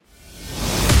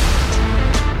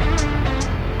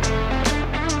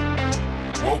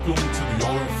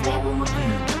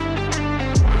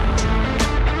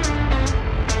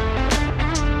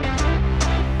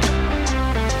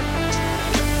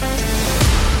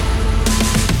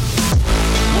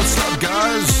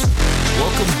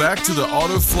welcome back to the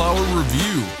Autoflower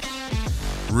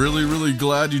Review. Really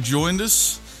glad you joined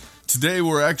us. Today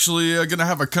we're actually going to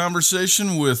have a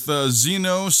conversation with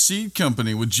Xeno Seed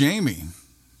Company with Jamie.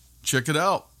 Check it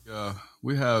out.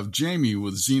 We have Jamie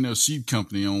with Xeno Seed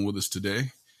Company on with us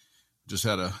today. Just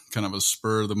had a kind of a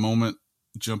spur of the moment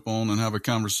jump on and have a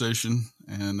conversation,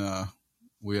 and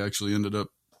we actually ended up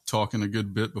talking a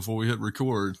good bit before we hit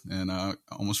record, and I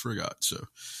almost forgot. So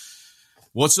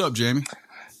what's up, Jamie?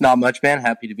 Not much, man.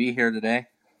 Happy to be here today.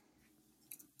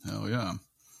 Hell yeah.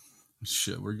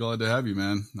 Shit, we're glad to have you,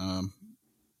 man.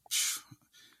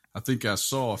 I think I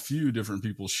saw a few different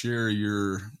people share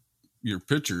your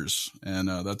pictures, and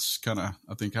that's kind of,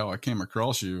 I think, how I came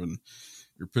across you, and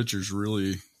your pictures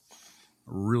really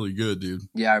good, dude.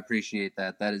 Yeah, I appreciate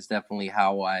that. That is definitely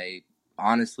how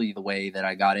honestly, the way that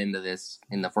I got into this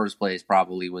in the first place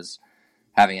probably was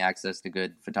having access to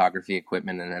good photography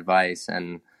equipment and advice,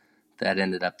 and that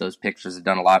ended up, those pictures have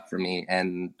done a lot for me.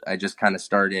 And I just kind of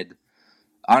started,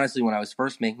 honestly, when I was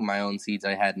first making my own seeds,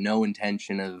 I had no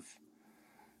intention of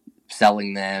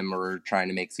selling them or trying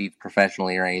to make seeds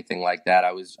professionally or anything like that.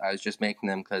 I was just making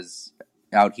them because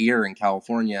out here in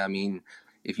California, I mean,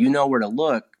 if you know where to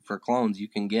look for clones, you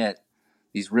can get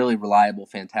these really reliable,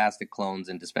 fantastic clones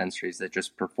in dispensaries that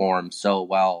just perform so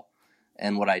well.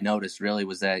 And what I noticed really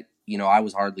was that, you know, I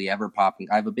was hardly ever popping.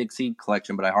 I have a big seed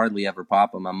collection, but I hardly ever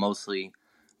pop them. I'm mostly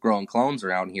growing clones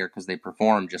around here because they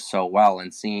perform just so well.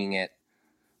 And seeing it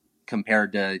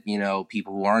compared to, you know,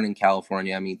 people who aren't in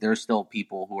California, I mean, there's still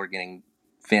people who are getting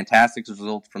fantastic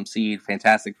results from seed,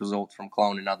 fantastic results from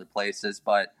clone in other places.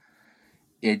 But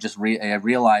it just I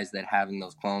realized that having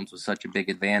those clones was such a big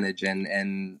advantage. And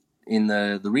in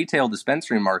the retail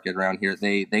dispensary market around here,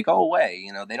 they go away.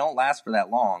 You know, they don't last for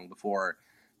that long before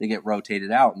they get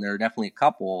rotated out. And there are definitely a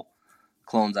couple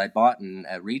clones I bought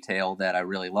at retail that I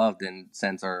really loved, and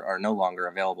since are no longer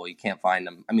available. You can't find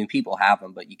them. I mean, people have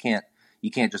them, but you can't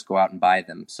just go out and buy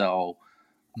them. So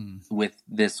with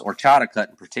this horchata cut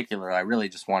in particular, I really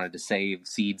just wanted to save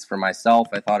seeds for myself.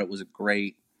 I thought it was a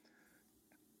great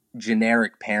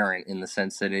generic parent in the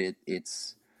sense that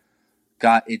it's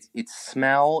got its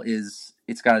smell is,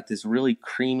 it's got this really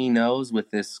creamy nose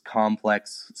with this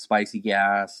complex spicy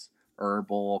gas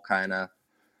herbal kind of,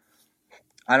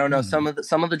 I don't know, some of the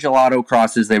gelato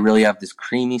crosses, they really have this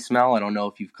creamy smell. I don't know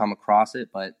if you've come across it,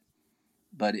 but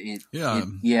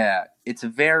it's a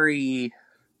very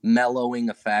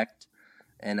mellowing effect,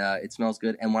 and it smells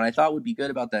good. And what I thought would be good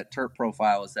about that terp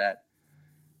profile is that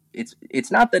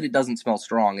it's not that it doesn't smell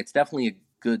strong. It's definitely a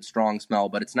good strong smell,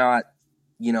 but it's not,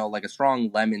 you know, like a strong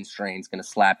lemon strain is going to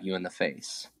slap you in the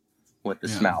face with the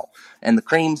smell. And the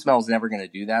cream smell is never going to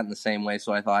do that in the same way.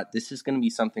 So I thought this is going to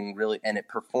be something really, and it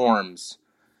performs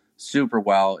super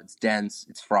well. It's dense,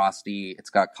 it's frosty, it's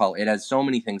got color. It has so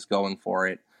many things going for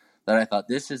it that I thought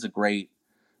this is a great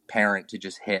parent to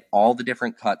just hit all the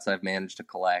different cuts I've managed to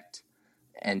collect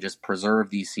and just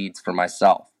preserve these seeds for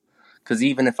myself. Because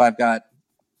even if I've got,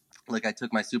 like, I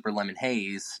took my Super Lemon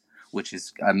Haze, which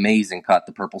is amazing cut,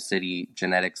 the Purple City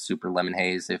Genetics Super Lemon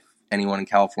Haze. If anyone in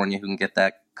California who can get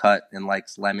that cut and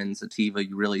likes lemon sativa,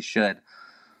 you really should.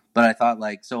 But I thought,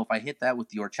 like, so if I hit that with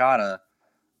the horchata,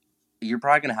 you're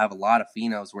probably going to have a lot of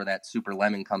phenos where that super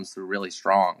lemon comes through really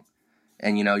strong.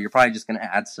 And, you know, you're probably just going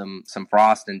to add some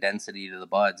frost and density to the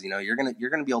buds. You know, you're going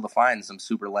to be able to find some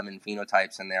super lemon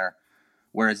phenotypes in there.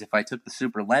 Whereas if I took the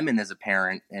super lemon as a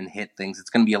parent and hit things, it's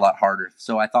going to be a lot harder.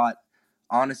 So I thought,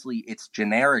 honestly, its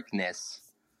genericness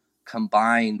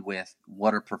combined with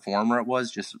what a performer it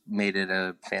was just made it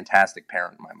a fantastic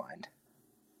parent in my mind.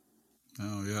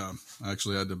 Oh yeah, I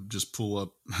actually had to just pull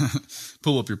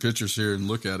up your pictures here and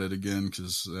look at it again,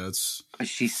 because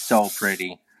she's so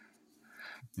pretty.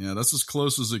 Yeah, that's as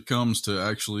close as it comes to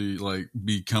actually like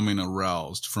becoming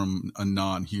aroused from a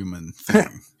non-human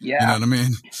thing. Yeah, you know what I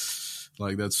mean?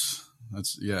 Like that's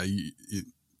yeah.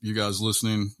 You guys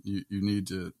listening, you need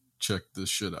to check this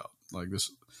shit out. Like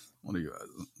this, what do you?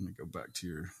 Let me go back to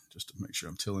your, just to make sure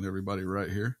I'm telling everybody right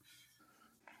here.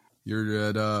 You're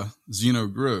at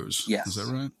Xeno Grows. Yes. Is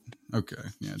that right? Okay.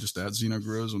 Yeah, just at Xeno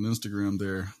Grows on Instagram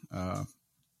there.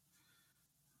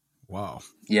 Wow.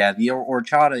 Yeah, the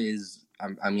horchata is,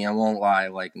 I mean, I won't lie,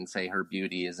 like, and say her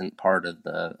beauty isn't part of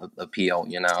the appeal,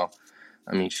 you know?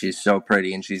 I mean, she's so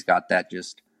pretty, and she's got that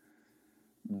just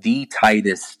the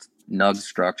tightest nug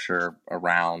structure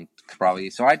around, probably.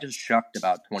 So I just shucked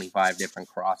about 25 different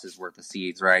crosses worth of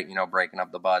seeds, right? You know, breaking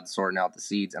up the buds, sorting out the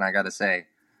seeds. And I got to say,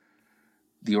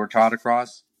 the horchata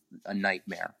cross, a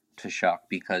nightmare to shuck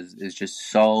because it's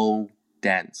just so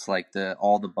dense. Like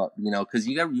all the bud, you know, because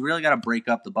you really got to break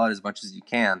up the bud as much as you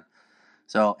can.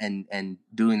 So, and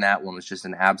doing that one was just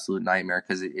an absolute nightmare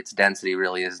because its density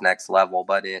really is next level.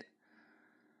 But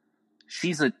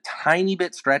she's a tiny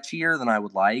bit stretchier than I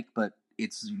would like, but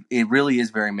it really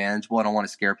is very manageable. I don't want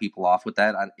to scare people off with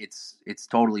that. It's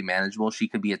totally manageable. She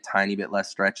could be a tiny bit less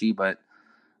stretchy, but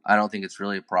I don't think it's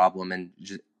really a problem. And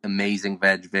just amazing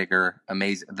veg vigor,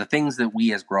 amazing the things that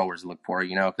we as growers look for,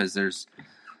 because there's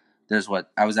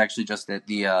what I was actually just at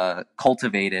the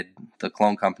Cultivated, the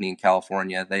clone company in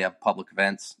California. They have public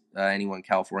events. Anyone in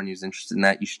California who's interested in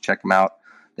that, you should check them out.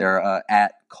 They're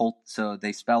at Cult, so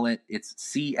they spell it. It's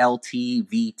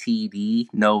CLTVTD,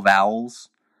 no vowels,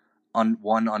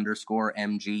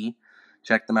 1_MG.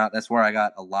 Check them out. That's where I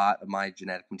got a lot of my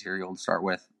genetic material to start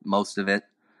with. Most of it.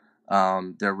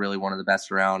 They're really one of the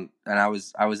best around. And I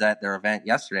was at their event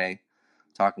yesterday,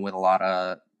 talking with a lot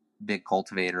of big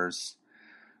cultivators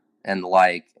and the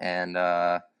like. And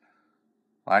I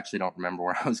actually don't remember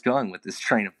where I was going with this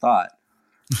train of thought.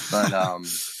 But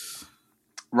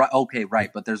right, okay,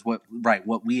 right. But there's what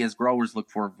we as growers look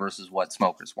for versus what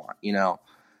smokers want,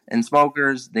 And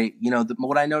smokers, they,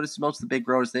 what I noticed most of the big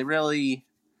growers, they really,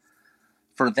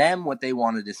 for them, what they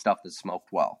wanted is stuff that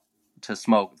smoked well. To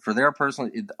smoke for their personal,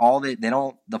 they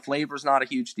don't. The flavor's not a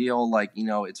huge deal. Like,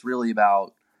 it's really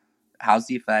about how's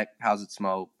the effect, how's it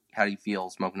smoke, how do you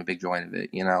feel smoking a big joint of it,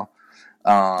 Yeah.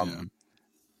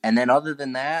 And then other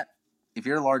than that, if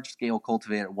you're a large scale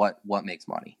cultivator, what makes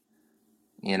money,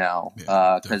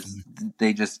 because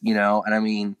they just, and I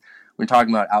mean, we're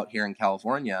talking about out here in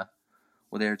California,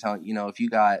 where they were telling, if you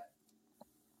got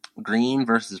green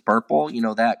versus purple,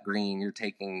 that green, you're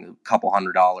taking a couple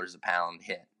 $100 a pound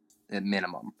hit at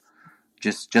minimum,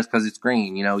 just because it's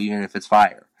green, even if it's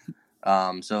fire.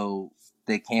 So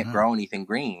they can't grow anything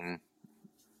green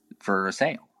for a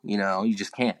sale, you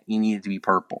just can't. You need it to be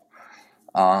purple.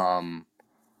 But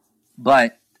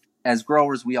as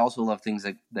growers, we also love things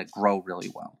that grow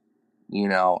really well.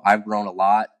 I've grown a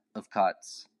lot of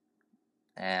cuts,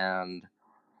 and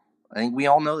I think we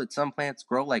all know that some plants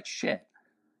grow like shit,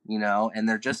 and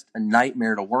they're just a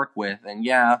nightmare to work with. And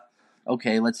yeah,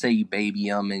 okay, let's say you baby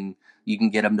them and you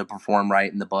can get them to perform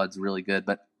right and the bud's really good.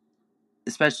 But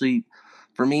especially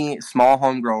for me, small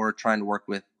home grower trying to work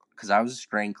with, because I was a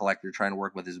strain collector trying to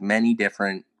work with as many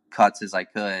different cuts as I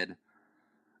could,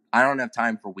 I don't have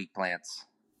time for weak plants,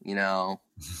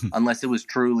 unless it was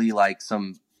truly like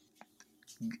some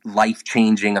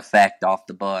life-changing effect off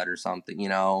the bud or something,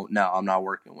 no, I'm not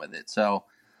working with it. So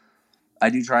I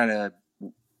do try to,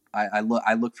 I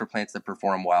look for plants that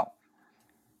perform well.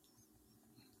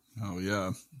 Oh,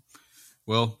 yeah.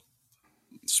 Well,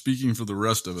 speaking for the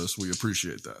rest of us, we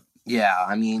appreciate that. Yeah,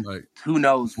 I mean, who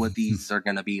knows what these are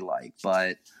going to be like,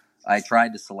 but I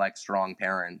tried to select strong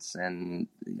parents, and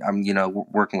I'm,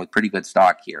 working with pretty good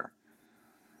stock here.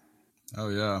 Oh,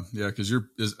 yeah. Yeah, because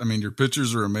your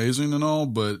pictures are amazing and all,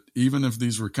 but even if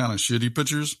these were kind of shitty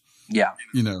pictures, yeah,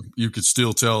 you could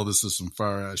still tell this is some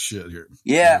fire-ass shit here.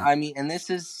 Yeah, I mean, and this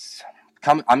is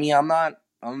coming. I mean, I'm not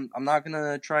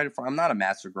gonna try to. I'm not a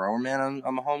master grower, man.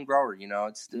 I'm a home grower.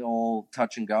 It's still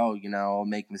touch and go. I'll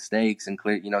make mistakes and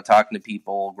clear. Talking to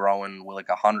people growing with like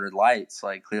 100 lights.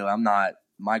 Like, clearly, I'm not.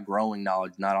 My growing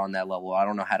knowledge not on that level. I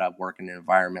don't know how to work in an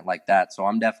environment like that. So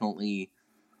I'm definitely.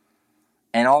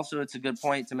 And also, it's a good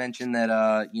point to mention that.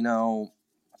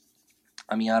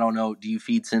 I mean, I don't know. Do you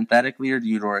feed synthetically or do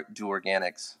you do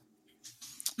organics?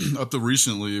 Up to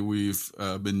recently, we've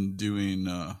been doing.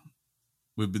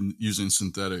 We've been using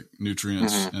synthetic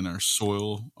nutrients in our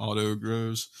soil auto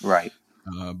grows. Right.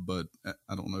 But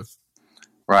I don't know if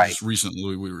just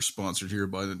recently we were sponsored here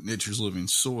by the Nature's Living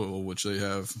Soil, which they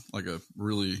have like a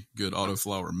really good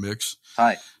autoflower mix.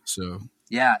 Hi. So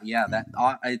yeah, that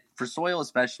for soil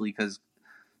especially, because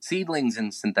seedlings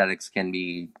and synthetics can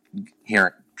be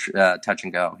here touch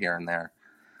and go here and there.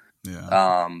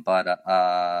 Yeah. But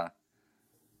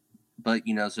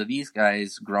so these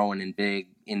guys growing in big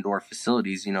indoor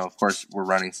facilities, of course we're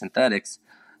running synthetics,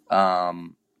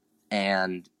 and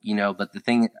but the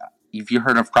thing, have you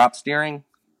heard of crop steering?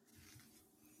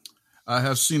 I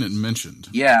have seen it mentioned.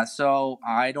 Yeah, so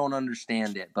I don't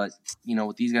understand it, but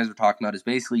what these guys are talking about is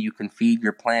basically you can feed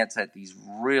your plants at these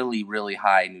really, really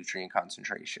high nutrient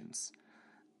concentrations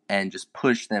and just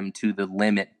push them to the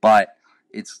limit, but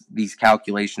it's these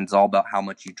calculations all about how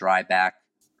much you dry back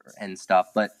and stuff.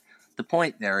 But the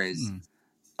point there is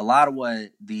a lot of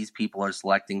what these people are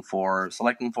selecting for in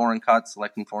cuts,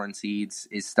 selecting for in seeds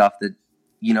is stuff that,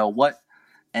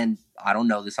 and I don't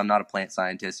know this, I'm not a plant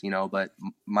scientist, but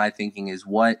my thinking is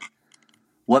what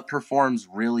performs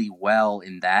really well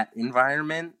in that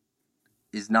environment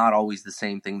is not always the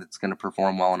same thing that's going to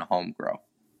perform well in a home grow.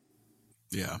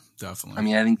 Yeah, I definitely.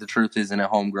 mean, I think the truth is in a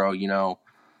home grow,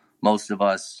 most of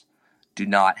us do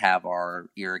not have our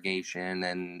irrigation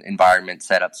and environment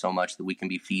set up so much that we can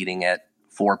be feeding at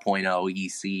 4.0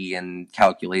 EC and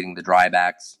calculating the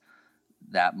drybacks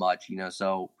that much,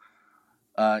 So,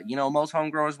 most home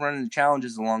growers run into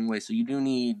challenges along the way. So you do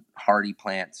need hardy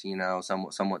plants,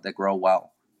 somewhat that grow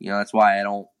well. That's why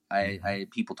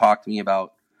people talk to me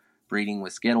about breeding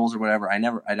with Skittles or whatever. I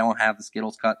don't have the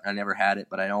Skittles cut. I never had it,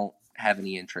 but I don't have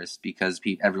any interest because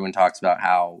everyone talks about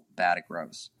how bad it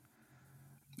grows.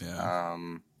 Yeah.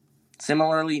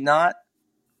 Similarly, not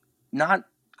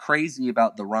crazy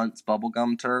about the Runts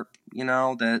bubblegum terp.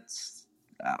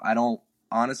 I don't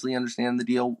honestly understand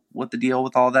what the deal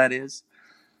with all that is.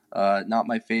 Not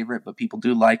my favorite, but people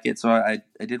do like it. So I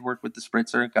did work with the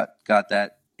spritzer. Got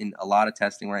that in a lot of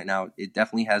testing right now. It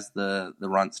definitely has the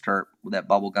Runts terp with that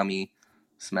bubblegummy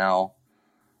smell.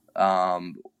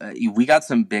 We got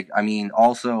some big. I mean,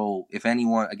 also if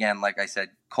anyone, again, like I said,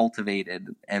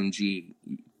 cultivated MG,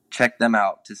 check them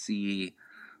out to see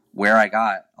where I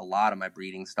got a lot of my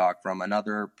breeding stock from.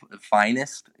 Another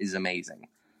Finest is amazing.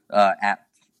 At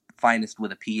Finest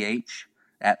with a PH,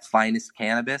 at Finest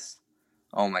Cannabis.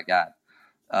 Oh my God.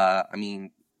 I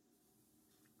mean,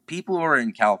 people who are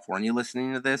in California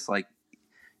listening to this, like,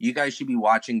 you guys should be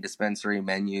watching dispensary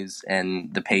menus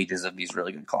and the pages of these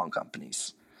really good clone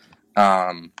companies.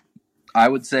 I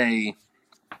would say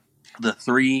the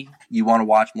three you want to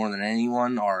watch more than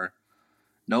anyone are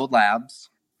Node Labs,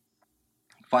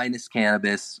 Finest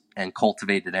Cannabis, and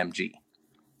Cultivated MG.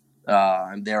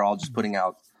 They're all just putting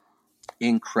out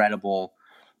incredible,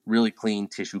 really clean,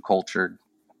 tissue cultured,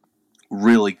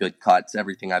 really good cuts.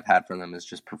 Everything I've had from them has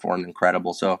just performed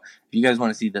incredible. So if you guys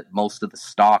want to see that most of the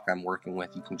stock I'm working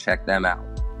with, you can check them out.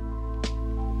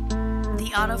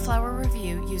 The Autoflower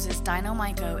Review uses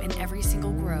Dino-Myco in every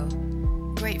single grow.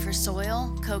 Great for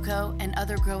soil, cocoa, and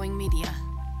other growing media.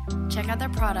 Check out their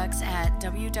products at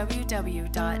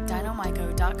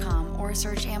www.dinomyco.com or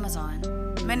search Amazon.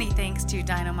 Many thanks to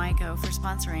Dino-Myco for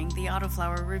sponsoring the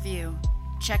Autoflower Review.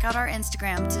 Check out our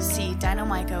Instagram to see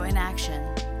Dino-Myco in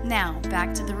action. Now,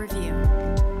 back to the review.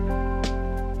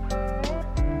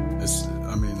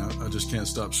 I just can't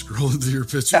stop scrolling through your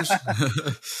pictures.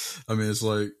 I mean, it's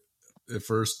like, at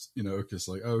first, it's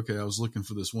like, oh, okay, I was looking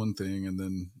for this one thing, and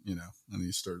then, and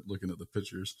you start looking at the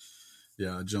pictures.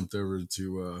 Yeah, I jumped over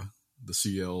to the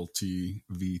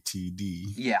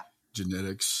CLTVTD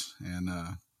genetics,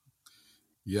 and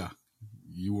yeah,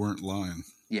 you weren't lying.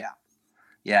 Yeah,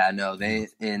 no,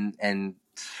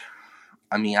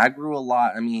 I mean, I grew a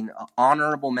lot. I mean,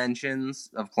 honorable mentions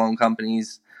of clone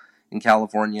companies in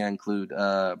California include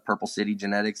Purple City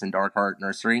Genetics and Dark Heart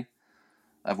Nursery.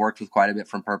 I've worked with quite a bit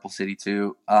from Purple City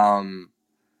too.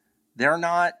 They're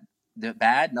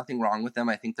bad, nothing wrong with them.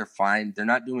 I think they're fine. They're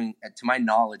not doing, to my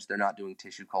knowledge, they're not doing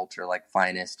tissue culture like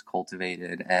Finest,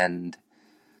 Cultivated, and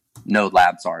Node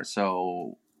Labs are.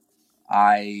 So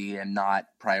I am not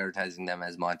prioritizing them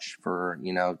as much for,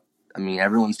 I mean,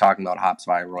 everyone's talking about hops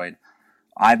viroid.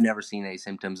 I've never seen any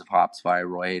symptoms of hops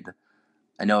viroid.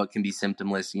 I know it can be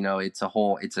symptomless. It's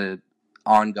a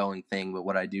ongoing thing. But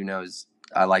what I do know is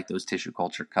I like those tissue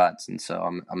culture cuts, and so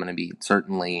I'm going to be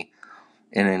certainly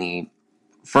in any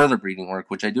further breeding work,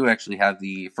 which I do actually have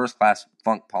the first class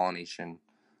funk pollination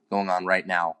going on right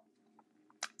now,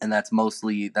 and that's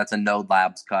a Node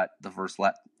Labs cut, the first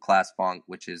class funk,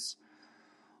 which is,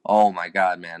 oh my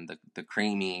God, man, the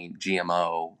creamy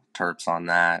GMO terps on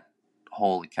that.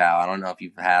 Holy cow. I don't know if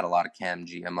you've had a lot of chem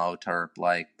GMO terp,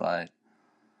 but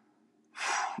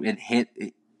it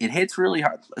hits really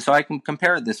hard. So I can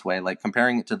compare it this way, like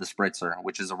comparing it to the Spritzer,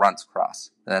 which is a Runts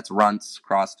cross. That's Runts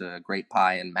crossed to Great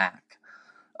Pie and Mac.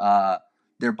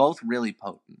 They're both really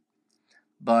potent,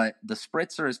 but the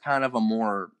Spritzer is kind of a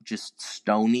more just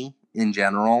stony in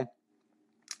general.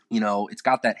 It's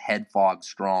got that head fog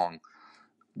strong.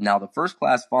 Now, the first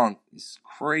class funk is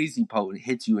crazy potent. It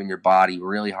hits you in your body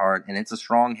really hard, and it's a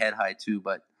strong head high too,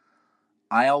 but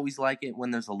I always like it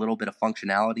when there's a little bit of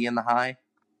functionality in the high.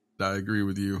 I agree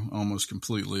with you almost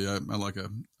completely. I like a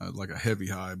heavy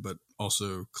high, but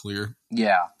also clear.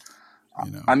 Yeah.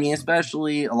 I mean,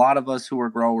 especially a lot of us who are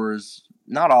growers,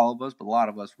 not all of us, but a lot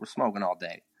of us, we're smoking all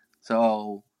day.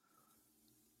 So,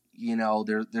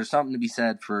 there's something to be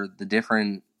said for the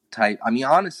different type. I mean,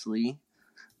 honestly,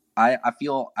 I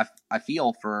feel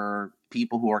for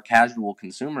people who are casual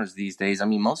consumers these days. I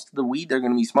mean, most of the weed they're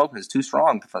going to be smoking is too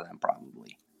strong for them,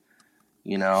 probably.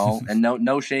 And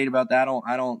no shade about that.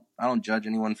 I don't judge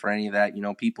anyone for any of that.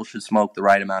 People should smoke the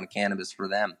right amount of cannabis for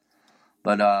them.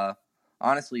 But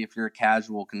honestly, if you're a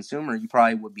casual consumer, you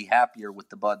probably would be happier with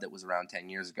the bud that was around 10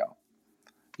 years ago.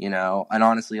 and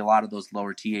honestly, a lot of those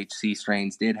lower THC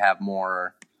strains did have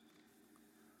more.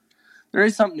 There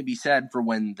is something to be said for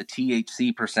when the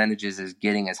THC percentages is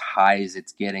getting as high as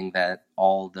it's getting, that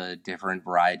all the different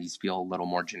varieties feel a little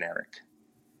more generic.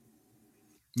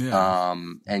 Yeah.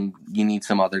 And you need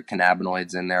some other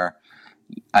cannabinoids in there.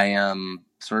 I am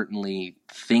certainly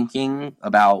thinking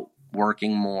about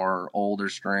working more older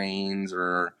strains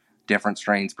or different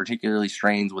strains, particularly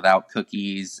strains without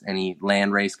cookies, any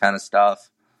landrace kind of stuff,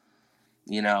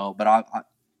 but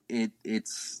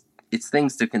it's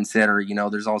things to consider.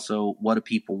 There's also, what do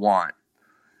people want?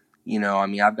 There's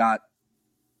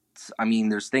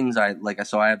things I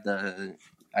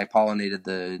pollinated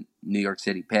the New York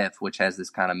City Piff, which has this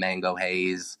kind of mango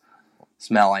haze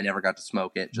smell. I never got to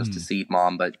smoke it, just to seed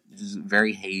mom, but it's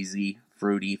very hazy,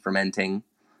 fruity, fermenting.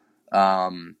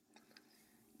 To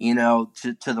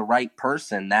the right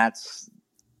person, that's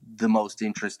the most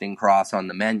interesting cross on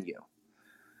the menu.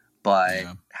 But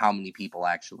how many people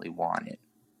actually want it?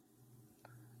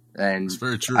 And it's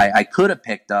very true. I could have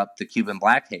picked up the Cuban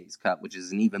Black Haze Cup, which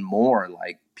is an even more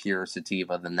like pure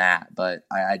sativa than that, but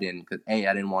I didn't, because I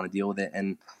didn't want to deal with it,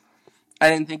 and I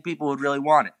didn't think people would really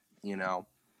want it.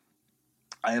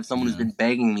 I have someone who's been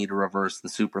begging me to reverse the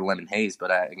Super Lemon Haze,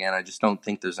 but I just don't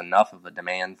think there's enough of a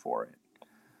demand for it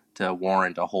to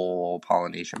warrant a whole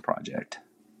pollination project.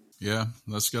 Yeah,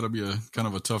 that's got to be a kind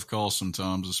of a tough call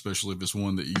sometimes, especially if it's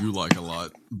one that you like a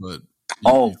lot. But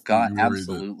God,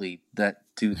 absolutely. The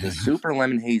Super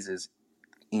Lemon Haze is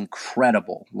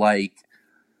incredible. Like,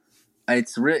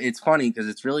 it's funny because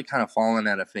it's really kind of fallen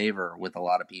out of favor with a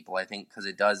lot of people, I think, because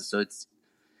it does. So it's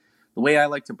the way I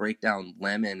like to break down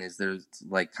lemon is there's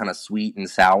like kind of sweet and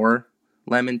sour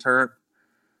lemon terp.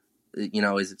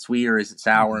 Is it sweet or is it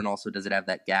sour? And also, does it have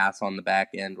that gas on the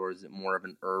back end, or is it more of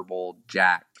an herbal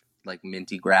jack, like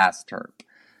minty grass terp?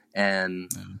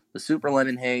 And the Super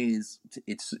Lemon Haze,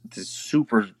 it's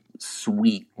super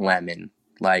sweet lemon.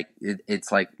 Like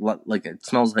it's like it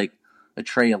smells like a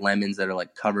tray of lemons that are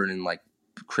like covered in like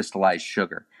crystallized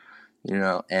sugar,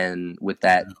 and with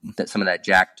that some of that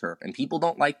jack terp. And people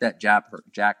don't like that jack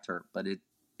terp, but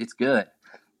it's good,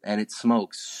 and it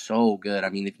smokes so good. I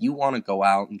mean, if you want to go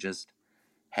out and just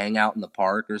hang out in the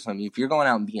park or something, if you're going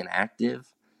out and being active,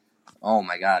 oh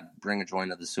my God, bring a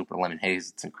joint of the Super Lemon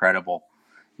Haze. It's incredible.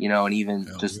 And even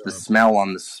the smell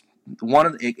on this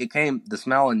the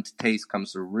smell and taste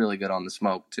comes through really good on the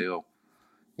smoke too.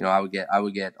 I would get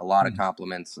a lot of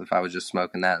compliments if I was just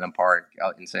smoking that in a park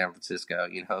out in San Francisco.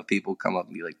 People come up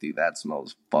and be like, dude, that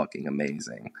smells fucking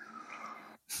amazing.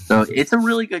 So it's a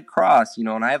really good cross, and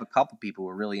I have a couple people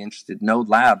who are really interested. Node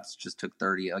Labs just took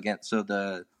 30 again. So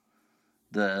the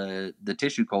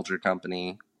tissue culture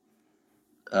company,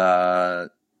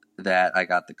 that I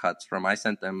got the cuts from, I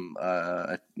sent them,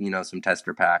 some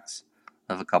tester packs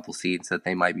of a couple seeds that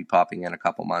they might be popping in a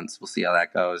couple months. We'll see how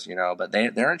that goes, but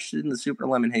they're interested in the Super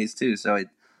Lemon Haze too. So to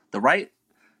the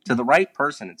right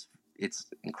person, it's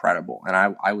incredible. And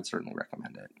I would certainly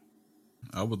recommend it.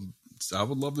 I would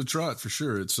love to try it for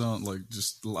sure. It sounds like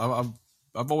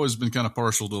I've always been kind of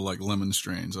partial to like lemon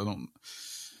strains.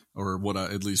 Or what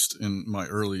at least in my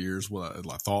early years, what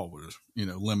I thought was,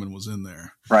 lemon was in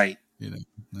there. Right. And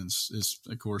it's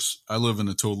of course, I live in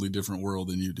a totally different world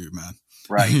than you do, man.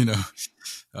 Right.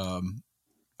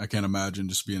 I can't imagine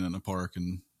just being in a park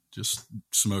and just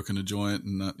smoking a joint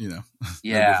and not, no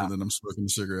Yeah. different than I'm smoking a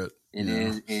cigarette. It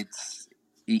is. It's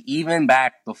even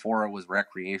back before it was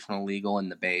recreational legal in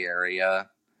the Bay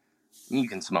Area, you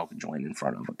can smoke a joint in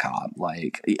front of a cop.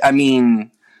 Like, I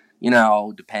mean,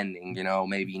 depending,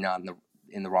 maybe not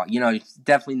in the wrong, it's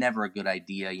definitely never a good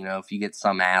idea, if you get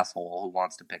some asshole who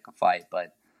wants to pick a fight,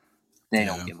 but they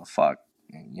don't give a fuck,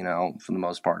 for the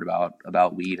most part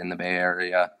about weed in the Bay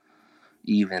Area,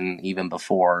 even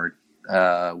before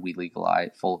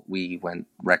we went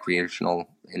recreational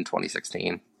in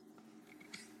 2016.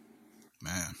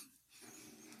 Man.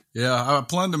 Yeah, I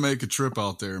plan to make a trip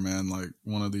out there, man, like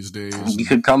one of these days. You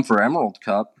could come for Emerald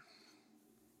Cup.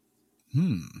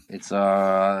 It's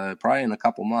probably in a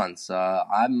couple months.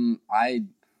 I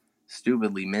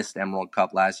stupidly missed Emerald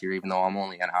Cup last year, even though I'm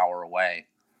only an hour away.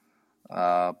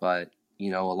 But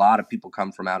a lot of people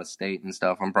come from out of state and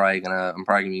stuff. I'm probably gonna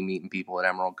be meeting people at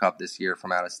Emerald Cup this year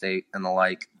from out of state and the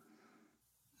like.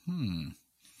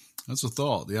 That's a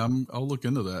thought. Yeah, I'll look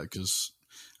into that because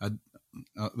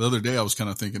the other day I was kind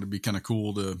of thinking it'd be kind of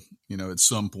cool to, at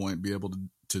some point be able to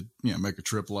make a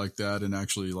trip like that and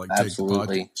actually like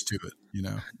Absolutely. take the podcast to it,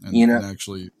 and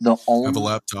actually have a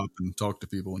laptop and talk to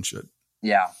people and shit.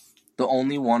 Yeah. The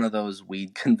only one of those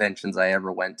weed conventions I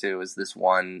ever went to is this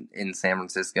one in San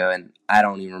Francisco, and I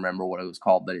don't even remember what it was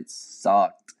called, but it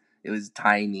sucked. It was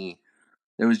tiny.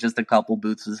 There was just a couple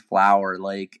booths with flower,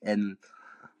 like, and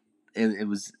it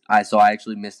was, I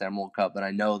actually missed Emerald Cup, and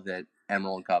I know that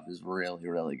Emerald Cup is really,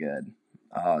 really good.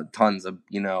 Tons of,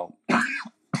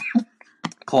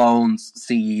 clones,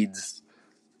 seeds,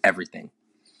 everything.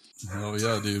 Oh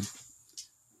yeah, dude.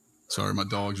 Sorry, my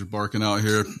dogs are barking out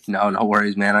here. No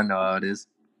worries, man. I know how it is.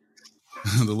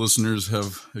 The listeners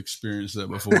have experienced that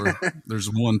before. There's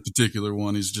one particular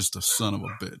one. He's just a son of a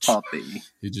bitch. Puppy.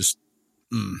 He just,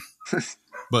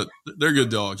 but they're good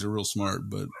dogs. They're real smart.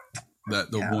 But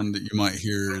the one that you might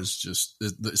hear is just,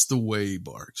 it's the way he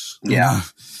barks. Yeah.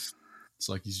 It's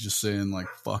like he's just saying, like,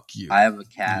 fuck you. I have a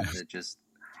cat that just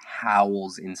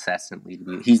howls incessantly to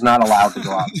me. He's not allowed to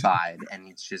go outside, and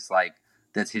it's just like,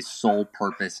 that's his sole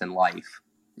purpose in life,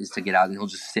 is to get out, and he'll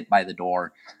just sit by the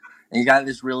door. And he's got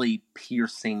this really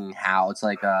piercing howl. It's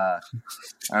like, I'll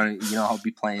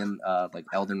be playing like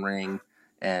Elden Ring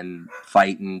and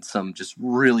fighting some just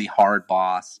really hard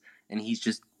boss, and he's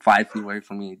just 5 feet away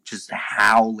from me, just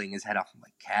howling his head off. I'm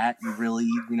like, cat, you really,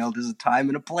 there's a time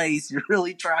and a place. You're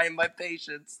really trying my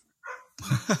patience.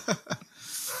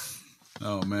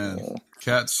 Oh man,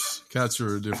 cats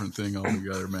are a different thing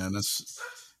altogether, man.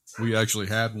 We actually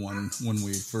had one when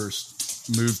we first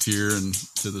moved here and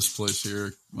to this place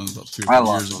here about 2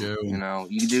 years ago.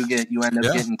 You end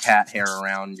up getting cat hair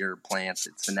around your plants.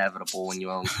 It's inevitable when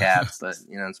you own cats, but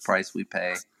it's the price we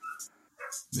pay.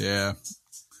 Yeah.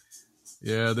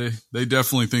 Yeah, they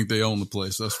definitely think they own the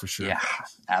place. That's for sure. Yeah,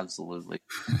 absolutely.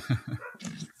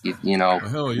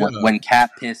 Hell yeah. When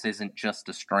cat piss isn't just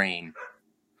a strain.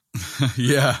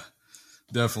 Yeah,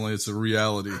 definitely. It's a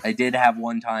reality. I did have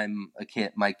one time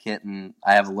my kitten,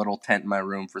 I have a little tent in my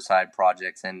room for side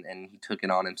projects, and he took it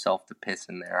on himself to piss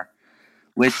in there,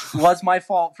 which was my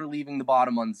fault for leaving the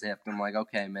bottom unzipped. I'm like,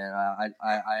 okay, man,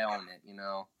 I own it,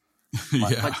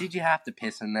 But did you have to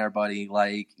piss in there, buddy?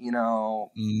 Like,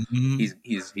 mm-hmm.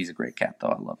 He's a great cat, though.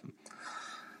 I love him.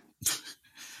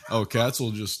 Oh, cats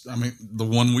will just, the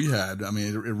one we had,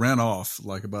 it ran off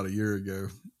like about a year ago,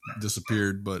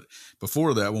 disappeared. But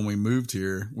before that, when we moved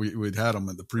here, we'd had him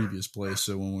at the previous place.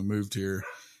 So when we moved here,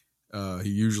 he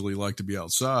usually liked to be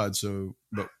outside. So,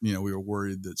 but we were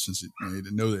worried that since he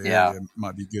didn't know the area, it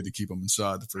might be good to keep him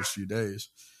inside the first few days.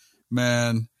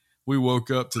 Man, we woke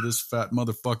up to this fat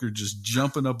motherfucker just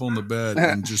jumping up on the bed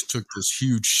and just took this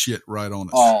huge shit right on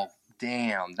us. Oh,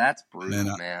 damn. That's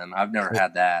brutal, man. I've never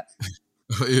had that.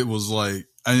 It was like,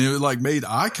 it made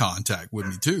eye contact with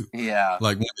me too. Yeah.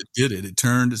 Like when it did it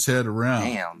turned its head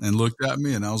around and looked at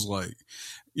me, and I was like,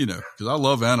 because I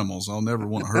love animals. I'll never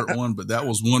want to hurt one, but that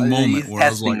was one moment where I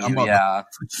was like, I'm about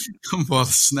to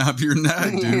snap your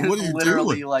neck, dude. What are you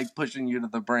literally doing? Like pushing you to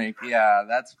the brink. Yeah,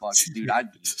 that's fucking, dude.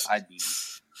 I'd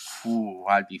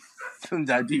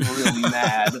be really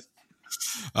mad.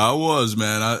 I was,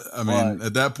 man. I mean,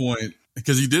 at that point,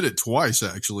 because he did it twice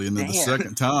actually, and then the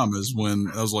second time is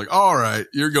when I was like, "All right,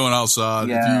 you're going outside.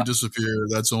 If you disappear,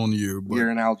 that's on you." But you're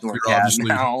an outdoor cat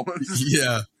now.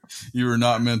 Yeah, you were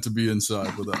not meant to be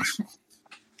inside with us.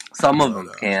 Some of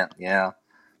them can't,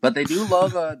 but they do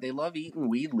love. They love eating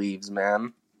weed leaves,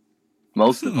 man.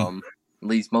 Most of them, at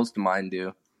least most of mine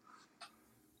do.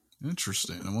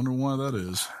 Interesting. I wonder why that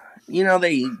is.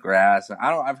 They eat grass.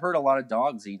 I've heard a lot of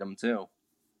dogs eat them too.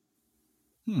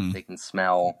 They can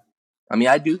smell.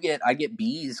 I get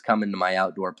bees coming to my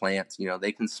outdoor plants.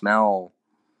 They can smell,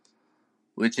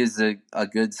 which is a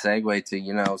good segue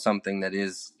to, something that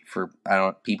is for,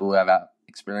 people who have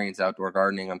experience outdoor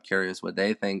gardening. I'm curious what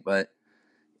they think, but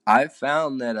I've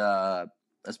found that,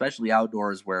 especially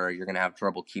outdoors where you're going to have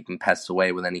trouble keeping pests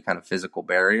away with any kind of physical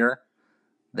barrier,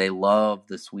 they love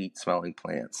the sweet smelling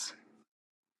plants.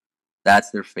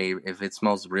 That's their favorite. If it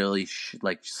smells really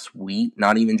sweet,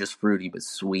 not even just fruity, but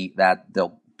sweet, that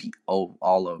they'll be all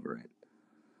over it.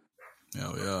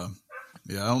 Oh yeah.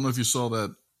 Yeah. I don't know if you saw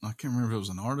that. I can't remember if it was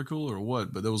an article or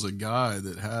what, but there was a guy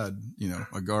that had,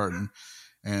 a garden,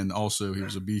 and also he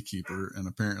was a beekeeper, and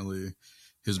apparently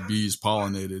his bees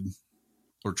pollinated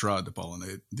or tried to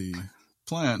pollinate the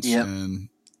plants. Yep. And,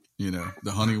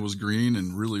 the honey was green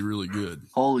and really, really good.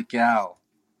 Holy cow.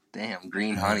 Damn,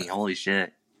 green honey. Holy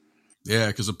shit. Yeah,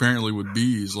 because apparently with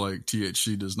bees, like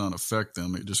THC does not affect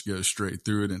them. It just goes straight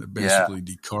through it, and it basically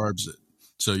decarbs it.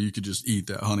 So you could just eat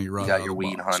that honey right out of the box.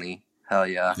 You got your weed honey. Hell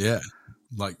yeah. Yeah,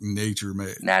 like nature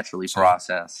made. Naturally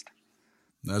processed.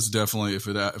 That's definitely,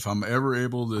 if I'm ever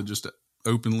able to just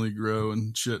openly grow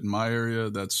and shit in my area,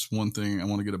 that's one thing. I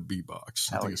want to get a bee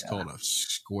box. I think it's called a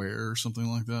square or something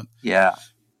like that. Yeah.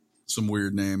 Some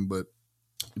weird name, but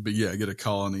yeah, get a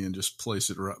colony and just place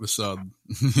it right beside,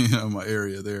 my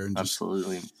area there, and just,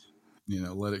 absolutely,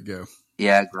 let it go.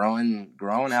 Yeah, growing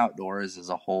outdoors is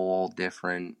a whole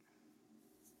different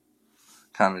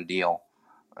kind of deal.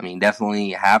 I mean,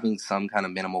 definitely having some kind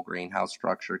of minimal greenhouse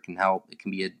structure can help. It can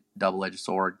be a double-edged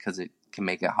sword because it can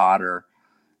make it hotter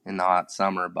in the hot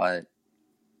summer, but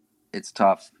it's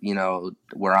tough. You know,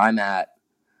 where I'm at,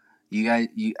 you guys,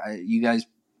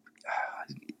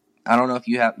 I don't know if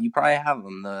you probably have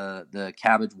them, the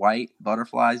cabbage white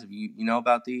butterflies. Have you know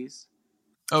about these?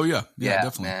 Oh yeah, Yeah,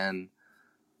 definitely. man.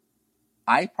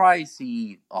 I probably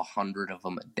see 100 of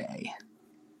them a day.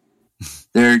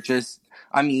 They're just,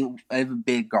 I mean, I have a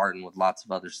big garden with lots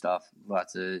of other stuff,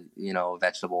 lots of,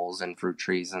 vegetables and fruit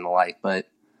trees and the like, but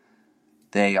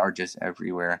they are just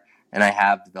everywhere. And I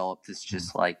have developed this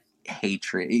just like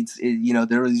hatred.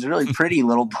 There are these really pretty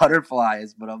little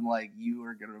butterflies, but I'm like, you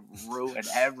are going to ruin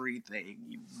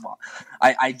everything.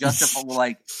 I justify,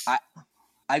 like,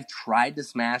 I've tried to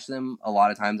smash them a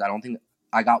lot of times. I don't think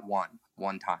I got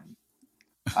one time.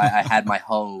 I had my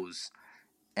hose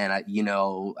and I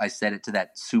set it to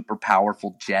that super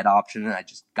powerful jet option and I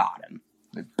just got him.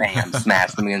 Bam,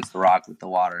 smashed him against the rock with the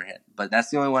water hit. But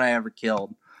that's the only one I ever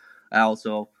killed. I'm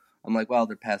like, well,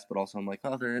 they're pests, but also I'm like,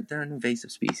 oh, they're an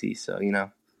invasive species, so,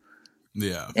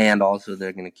 Yeah. And also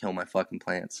they're going to kill my fucking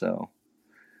plants, so.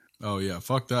 Oh, yeah,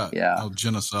 fuck that. Yeah. I'll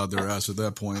genocide their ass at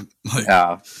that point. Like,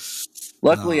 yeah.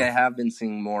 Luckily, I have been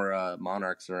seeing more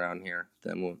monarchs around here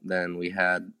than we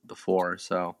had before,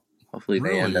 so hopefully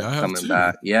they end up coming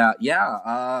back. Yeah,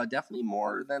 definitely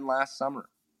more than last summer,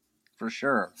 for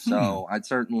sure. So I'd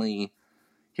certainly,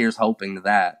 here's hoping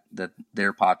that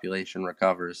their population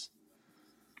recovers.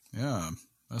 Yeah,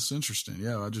 that's interesting.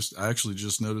 Yeah, I actually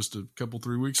just noticed a couple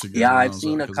 3 weeks ago. Yeah, I've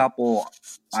seen a couple.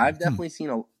 I've definitely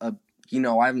seen a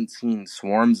I haven't seen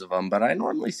swarms of them, but I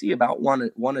normally see about one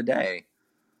a day.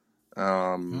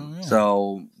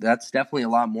 So that's definitely a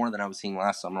lot more than I was seeing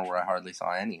last summer, where I hardly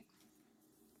saw any.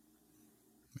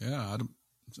 Yeah,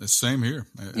 it's same here.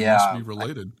 It must be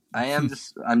related.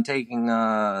 I'm taking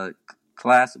a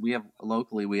class. We have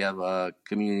a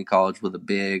community college with a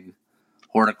big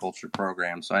horticulture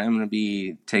program, so I am going to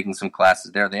be taking some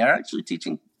classes there. They are actually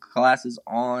teaching classes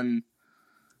on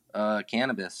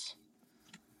cannabis.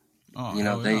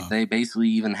 Oh, they basically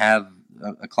even have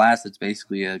a class that's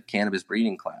basically a cannabis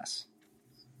breeding class.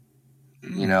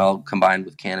 Combined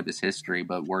with cannabis history,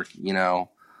 but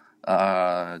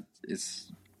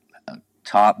it's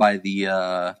taught by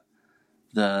the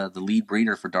lead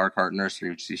breeder for Dark Heart Nursery,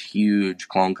 which is a huge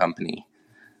clone company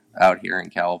out here in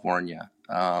California.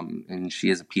 And she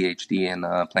has a PhD in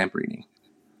plant breeding.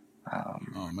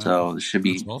 So there should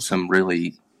be some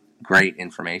really great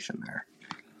information there.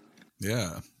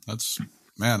 Yeah,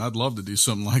 I'd love to do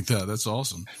something like that. That's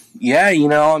awesome. Yeah,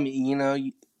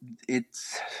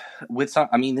 it's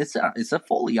a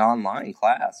fully online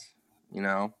class.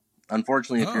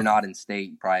 Unfortunately, if you're not in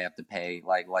state, you probably have to pay.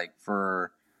 Like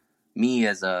for me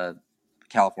as a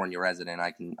California resident,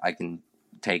 I can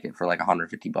take it for like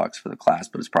 $150 for the class,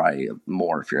 but it's probably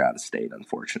more if you're out of state,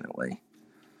 unfortunately.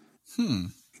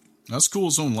 That's cool.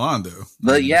 It's online though.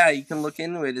 But yeah, you can look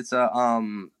into it. It's a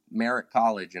Merritt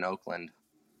College in Oakland.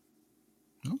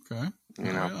 Okay.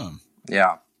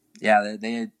 Yeah.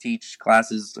 They teach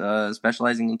classes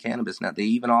specializing in cannabis now. They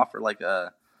even offer like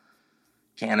a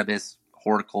cannabis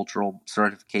horticultural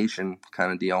certification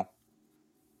kind of deal.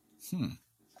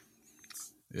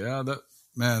 Yeah,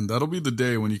 that'll be the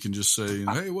day when you can just say,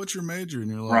 hey, what's your major?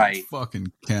 And you're like, right.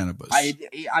 Fucking cannabis. I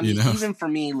mean, even for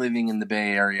me living in the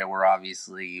Bay Area where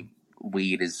obviously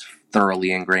weed is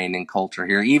thoroughly ingrained in culture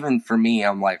here, even for me,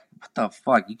 I'm like, what the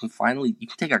fuck? You can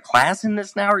take a class in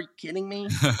this now? Are you kidding me?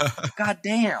 God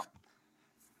damn.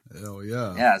 Hell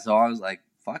yeah. Yeah, so I was like,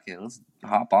 fuck it, let's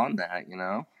hop on that,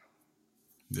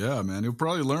 Yeah, man, you'll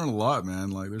probably learn a lot,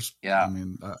 man. Like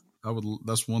I would.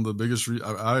 That's one of the biggest.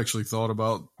 I actually thought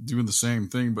about doing the same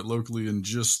thing, but locally and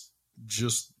just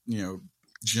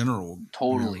general.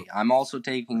 Totally. I'm also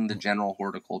taking the general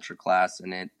horticulture class,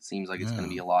 and it seems like it's going to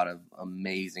be a lot of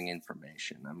amazing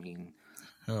information. I mean,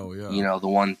 hell yeah. The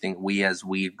one thing we as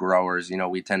weed growers,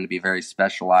 we tend to be very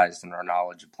specialized in our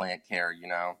knowledge of plant care,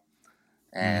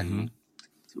 and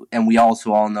we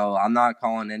also all know, I'm not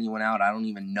calling anyone out. I don't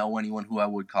even know anyone who I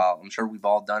would call. I'm sure we've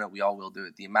all done it. We all will do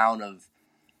it. The amount of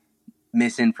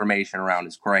misinformation around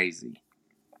is crazy.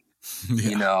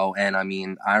 And I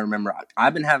mean, I remember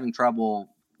I've been having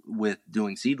trouble with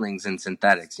doing seedlings in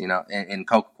synthetics, in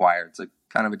coco coir. It's a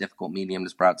kind of a difficult medium to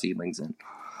sprout seedlings in.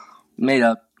 Made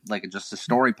up like just a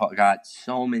story, got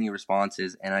so many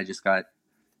responses, and I just got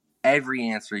every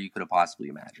answer you could have possibly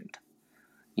imagined,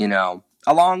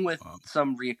 along with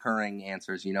some reoccurring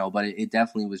answers, but it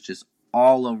definitely was just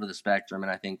all over the spectrum.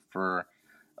 And I think for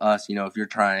us, if you're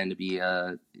trying to be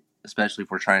especially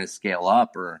if we're trying to scale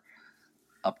up or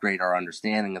upgrade our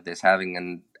understanding of this, having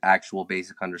an actual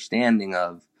basic understanding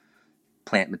of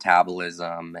plant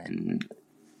metabolism and,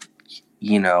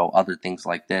 other things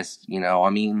like this,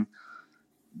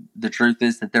 the truth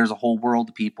is that there's a whole world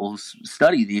of people who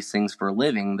study these things for a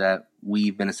living that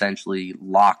we've been essentially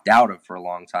locked out of for a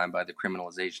long time by the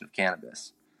criminalization of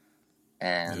cannabis.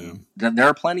 And there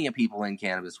are plenty of people in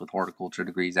cannabis with horticulture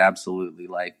degrees, absolutely.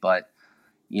 But,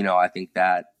 I think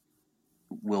that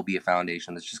will be a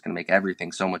foundation that's just going to make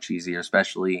everything so much easier,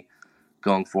 especially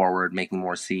going forward, making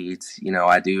more seeds.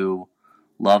 I do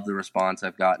love the response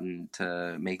I've gotten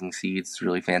to making seeds. It's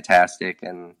really fantastic.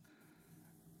 And,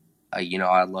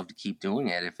 I'd love to keep doing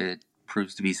it if it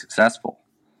proves to be successful.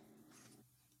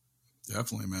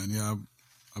 Definitely, man. Yeah,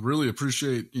 I really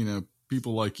appreciate,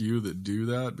 people like you that do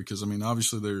that, because,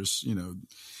 obviously there's,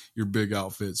 your big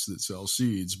outfits that sell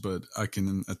seeds, but I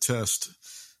can attest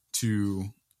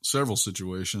to several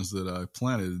situations that I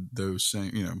planted those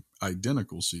same,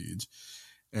 identical seeds,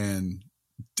 and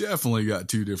definitely got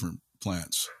two different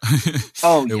plants.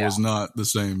 Oh, yeah. It was not the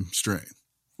same strain.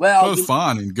 Well, both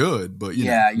fine and good, but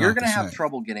you're going to have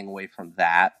trouble getting away from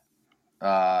that.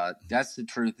 That's the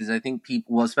truth. Is I think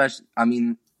people, well, especially,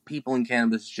 people in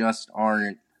cannabis just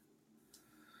aren't.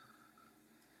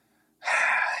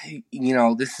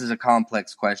 This is a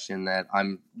complex question that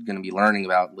I'm going to be learning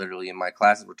about literally in my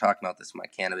classes. We're talking about this in my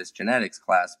cannabis genetics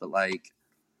class, but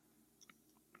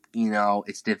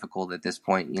it's difficult at this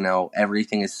point.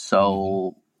 Everything is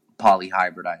so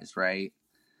polyhybridized, right?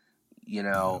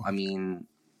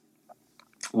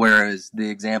 Whereas the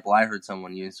example I heard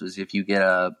someone use was if you get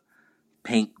a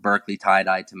pink Berkeley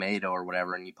tie-dye tomato or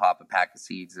whatever and you pop a pack of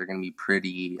seeds, they're going to be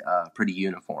pretty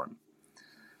uniform.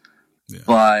 Yeah.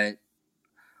 But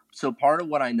so part of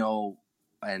what I know,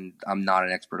 and I'm not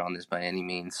an expert on this by any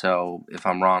means, so if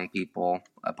I'm wrong, people,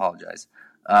 I apologize.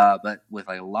 But with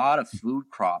a lot of food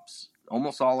crops,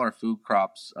 almost all our food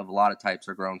crops of a lot of types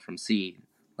are grown from seed,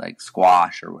 like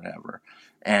squash or whatever.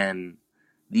 And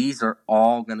these are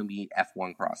all going to be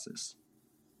F1 crosses.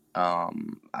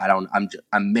 I'm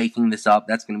making this up.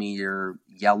 That's going to be your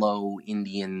yellow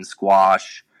Indian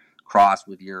squash cross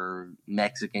with your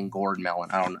Mexican gourd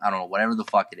melon. I don't know, whatever the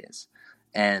fuck it is.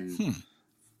 And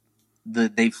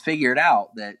they've figured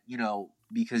out that,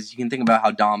 because you can think about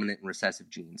how dominant and recessive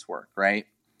genes work, right?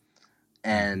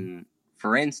 And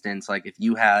for instance, like if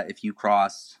you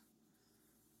cross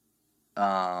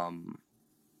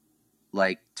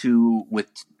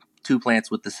two plants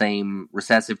with the same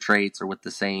recessive traits or with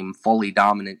the same fully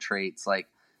dominant traits, like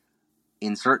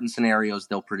in certain scenarios,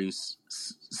 they'll produce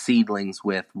seedlings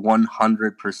with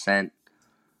 100%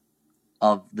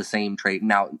 of the same trait.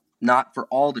 Now, not for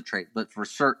all the traits, but for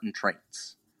certain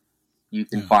traits, you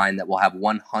can find that we'll have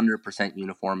 100%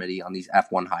 uniformity on these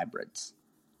F1 hybrids.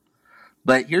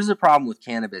 But here's the problem with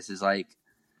cannabis is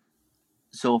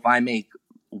so if I make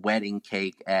wedding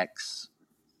cake X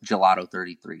gelato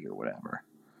 33 or whatever,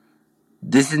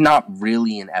 this is not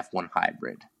really an F1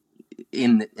 hybrid.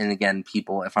 And again,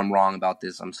 people, if I'm wrong about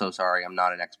this, I'm so sorry. I'm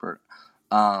not an expert.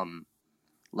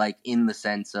 In the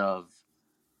sense of,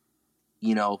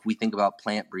 if we think about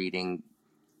plant breeding,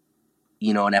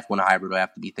 an F1 hybrid would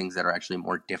have to be things that are actually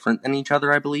more different than each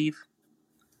other, I believe.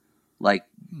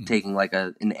 Taking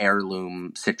an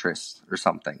heirloom citrus or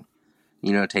something.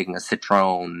 Taking a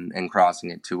citron and crossing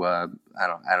it to I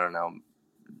don't know,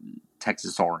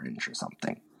 Texas orange or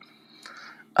something.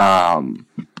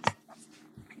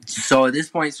 So at this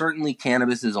point, certainly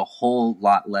cannabis is a whole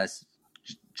lot less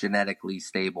genetically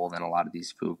stable than a lot of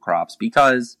these food crops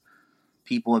because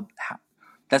people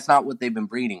that's not what they've been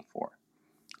breeding for,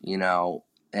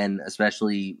 and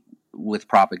especially with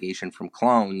propagation from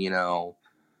clone,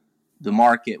 the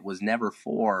market was never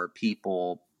for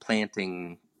people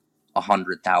planting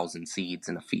 100,000 seeds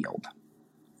in a field,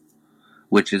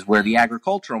 which is where the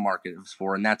agricultural market is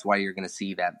for, and that's why you're going to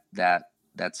see that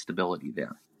stability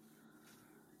there.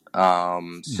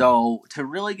 So to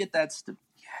really get that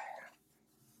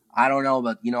I don't know,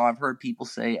 but I've heard people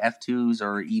say F2s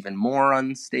are even more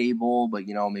unstable, but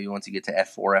maybe once you get to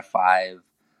F4, F5,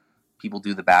 people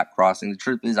do the back crossing. The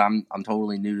truth is I'm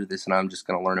totally new to this and I'm just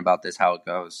going to learn about this, how it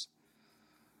goes.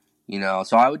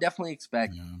 So I would definitely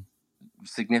expect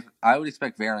I would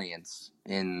expect variance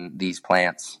in these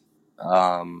plants,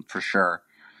 for sure.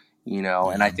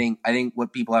 And I think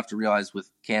what people have to realize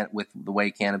with the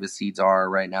way cannabis seeds are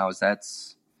right now is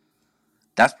that's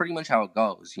pretty much how it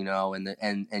goes,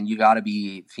 and you got to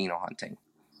be pheno hunting,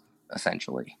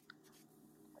 essentially.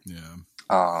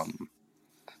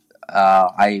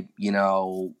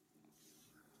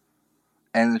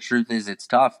 And the truth is, it's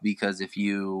tough because if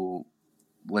you,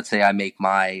 let's say I make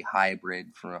my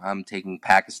hybrid I'm taking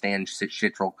Pakistan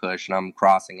Chitral Kush and I'm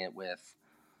crossing it with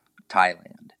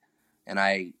Thailand, and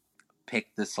I pick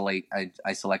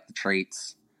I select the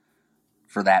traits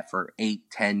for that for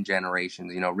 8-10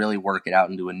 generations, really work it out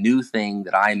into a new thing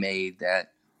that I made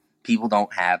that people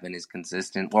don't have and is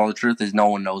consistent. Well, the truth is no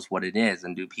one knows what it is,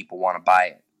 and do people want to buy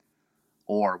it?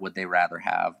 Or would they rather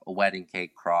have a wedding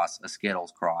cake cross, a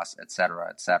Skittles cross, etc.,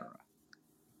 etc.?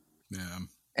 Yeah.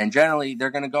 And generally,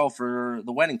 they're going to go for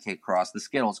the wedding cake cross, the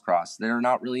Skittles cross. They're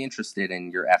not really interested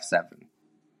in your F7.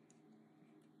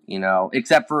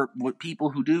 Except for people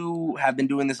who have been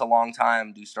doing this a long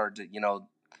time, do start to,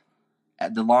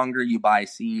 the longer you buy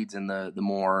seeds and the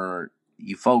more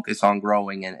you focus on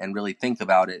growing and really think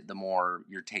about it, the more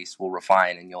your taste will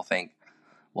refine, and you'll think,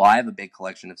 well, I have a big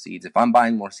collection of seeds. If I'm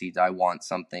buying more seeds, I want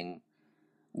something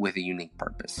with a unique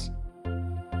purpose.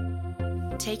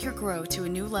 Take your grow to a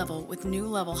new level with New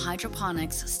Level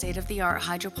Hydroponics state-of-the-art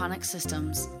hydroponic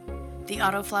systems. The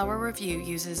Autoflower Review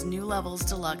uses New Level's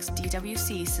deluxe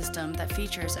DWC system that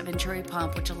features a Venturi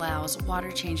pump which allows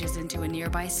water changes into a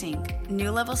nearby sink.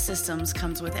 New Level Systems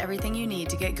comes with everything you need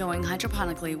to get going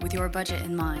hydroponically with your budget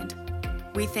in mind.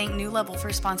 We thank New Level for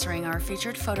sponsoring our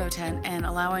featured photo tent and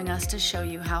allowing us to show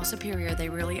you how superior they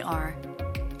really are.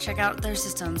 Check out their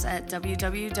systems at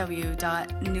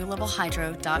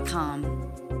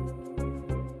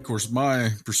www.newlevelhydro.com. Of course,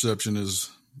 my perception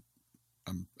is,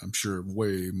 I'm sure,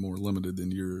 way more limited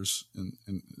than yours, and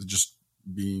just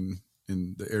being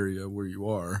in the area where you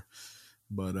are.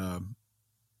 But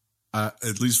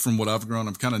at least from what I've grown,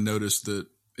 I've kind of noticed that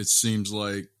it seems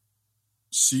like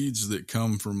seeds that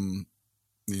come from,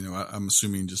 I'm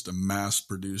assuming just a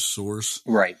mass-produced source,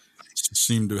 right,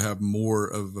 seem to have more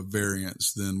of a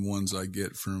variance than ones I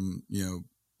get from,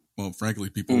 well, frankly,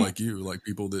 people like you, like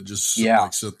people that just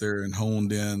like sit there and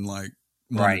honed in like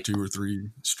one or two or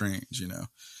three strains,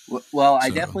 Well,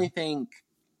 I definitely think,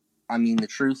 the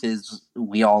truth is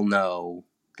we all know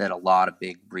that a lot of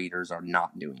big breeders are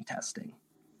not doing testing.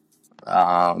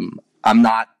 I'm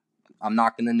not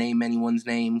going to name anyone's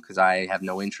name because I have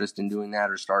no interest in doing that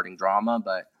or starting drama,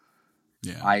 but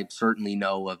I certainly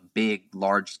know of big,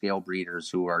 large-scale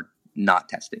breeders who are not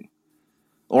testing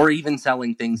or even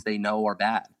selling things they know are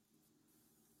bad.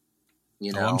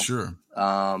 Oh, I'm sure.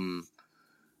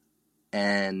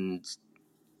 And,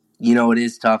 it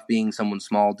is tough being someone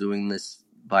small doing this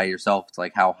by yourself. It's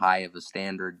like, how high of a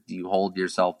standard do you hold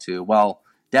yourself to? Well,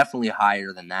 definitely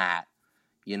higher than that,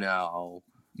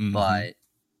 but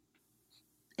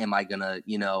am I gonna,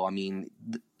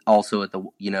 also at the,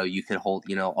 you could hold,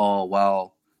 oh,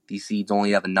 well, these seeds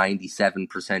only have a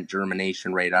 97%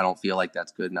 germination rate. I don't feel like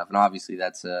that's good enough. And obviously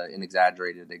that's an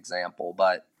exaggerated example,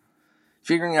 but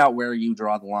figuring out where you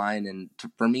draw the line. And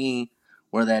for me,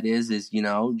 where that is,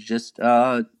 just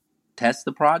test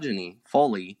the progeny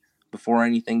fully before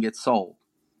anything gets sold.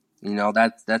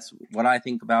 That's what I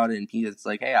think about it. And it's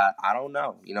like, hey, I don't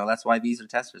know. That's why these are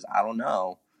testers. I don't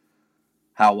know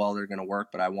how well they're going to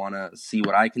work, but I want to see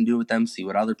what I can do with them, see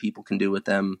what other people can do with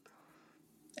them,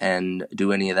 and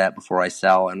do any of that before I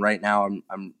sell. And right now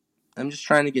I'm just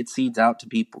trying to get seeds out to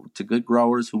people, to good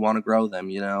growers who want to grow them,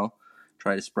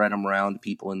 try to spread them around to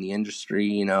people in the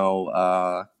industry,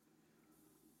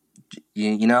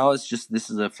 it's just, this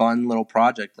is a fun little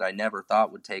project that I never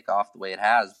thought would take off the way it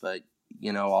has, but,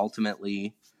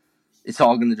 ultimately it's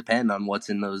all going to depend on what's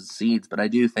in those seeds. But I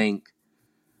do think,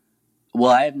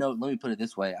 well, let me put it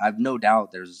this way. I have no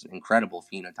doubt there's incredible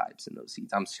phenotypes in those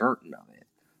seeds. I'm certain of it.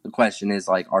 The question is,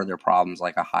 like, are there problems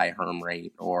like a high herm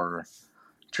rate or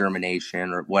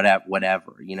germination or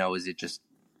whatever, is it just,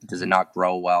 does it not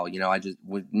grow well? I just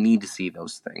would need to see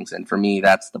those things. And for me,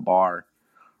 that's the bar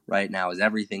right now, is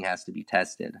everything has to be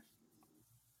tested.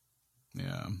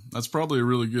 Yeah, that's probably a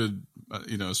really good,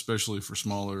 especially for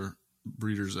smaller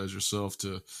breeders as yourself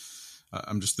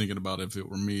I'm just thinking about if it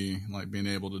were me, like being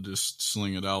able to just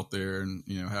sling it out there and,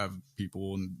 have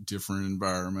people in different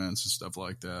environments and stuff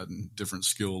like that and different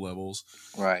skill levels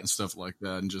and stuff like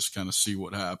that, and just kind of see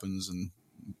what happens and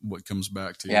what comes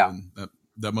back to you. And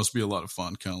that must be a lot of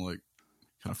fun, kind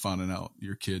of finding out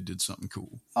your kid did something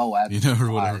cool. Oh, absolutely.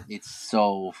 Or whatever. It's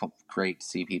so great to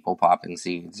see people popping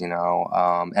seeds, and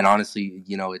honestly,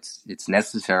 it's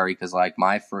necessary because like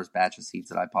my first batch of seeds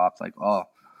that I popped, like,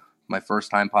 my first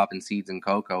time popping seeds in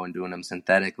cocoa and doing them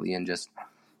synthetically, and just,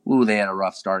 they had a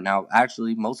rough start. Now,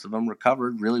 actually, most of them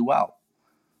recovered really well.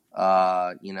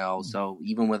 So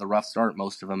even with a rough start,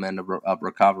 most of them end up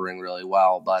recovering really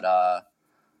well. But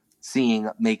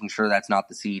making sure that's not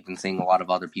the seed, and seeing a lot of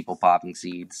other people popping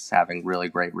seeds, having really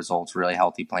great results, really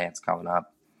healthy plants coming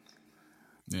up.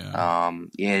 Yeah.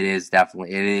 It is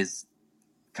definitely, it is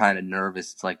kind of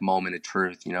nervous. It's like moment of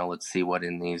truth, let's see what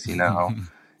in these,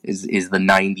 is the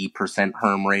 90%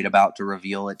 herm rate about to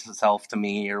reveal itself to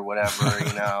me or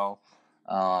whatever,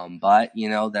 but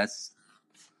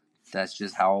that's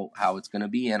just how it's going to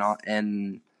be.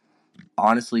 And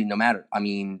honestly, no matter, I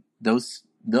mean,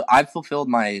 I've fulfilled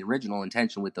my original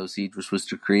intention with those seeds, which was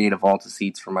to create a vault of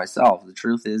seeds for myself. The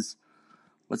truth is,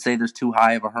 let's say there's too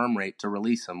high of a herm rate to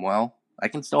release them. Well, I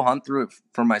can still hunt through it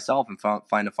for myself and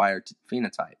find a fire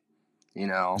phenotype,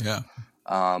 Yeah.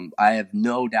 I have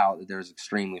no doubt that there's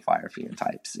extremely fire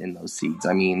phenotypes in those seeds.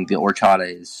 I mean, the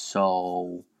horchata is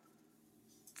so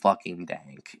fucking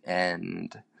dank.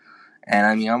 And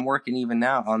I mean, I'm working even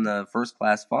now on the first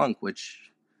class funk, which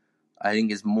I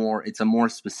think it's a more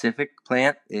specific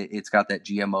plant. It's got that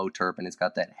GMO terp and it's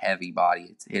got that heavy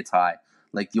body. It's high.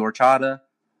 Like the horchata,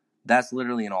 that's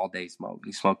literally an all day smoke.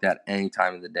 You smoke that any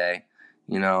time of the day.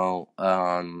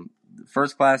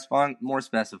 First class funk, more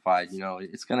specified.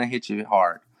 It's gonna hit you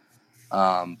hard.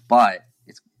 But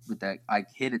it's with that, I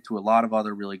hit it to a lot of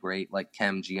other really great like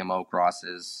chem GMO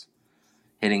crosses,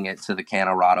 hitting it to the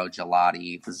Canorado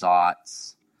Gelati, the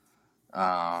Zots.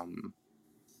 I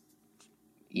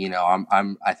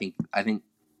think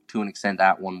to an extent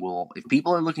that one will, if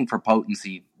people are looking for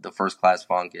potency, the first class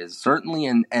funk is certainly,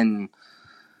 and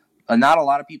not a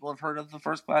lot of people have heard of the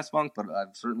first class funk, but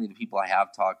certainly the people I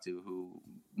have talked to who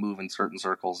move in certain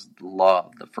circles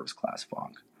love the first class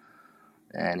funk.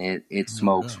 And it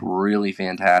smokes really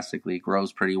fantastically,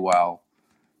 grows pretty well.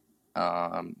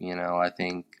 I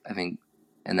think,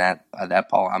 and that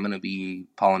I'm going to be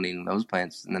pollinating those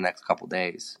plants in the next couple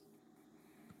days.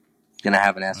 Going to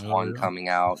have an S1 coming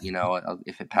out,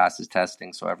 if it passes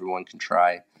testing, so everyone can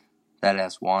try that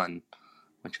S1,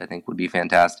 which I think would be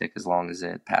fantastic as long as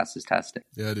it passes testing.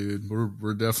 Yeah, dude,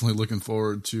 we're definitely looking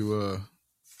forward to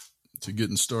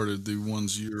getting started. The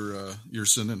ones you're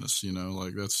sending us,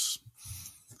 like it's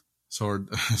hard.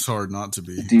 It's hard not to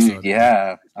be, dude. Excited.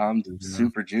 Yeah, I'm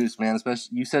super juiced, man.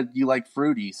 Especially you said you like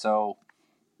fruity, so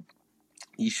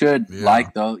you should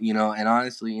like though, And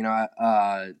honestly,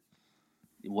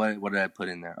 what did I put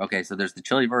in there? Okay, so there's the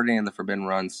Chili Verde and the Forbidden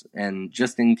Runs, and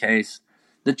just in case,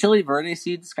 the Chili Verde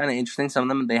seeds is kind of interesting. Some of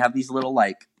them, they have these little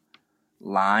like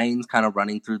lines kind of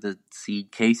running through the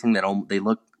seed casing that they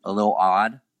look a little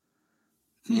odd.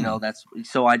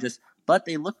 But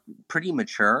they look pretty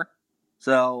mature.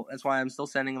 So that's why I'm still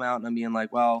sending them out, and I'm being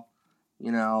like, well,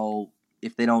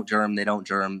 if they don't germ, they don't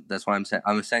germ. That's why I'm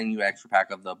sending you an extra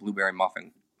pack of the Blueberry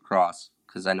Muffin Cross,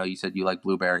 because I know you said you like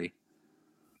blueberry.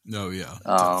 Oh yeah.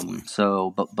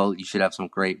 But both, you should have some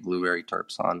great blueberry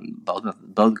terps on both,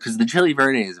 because the Chili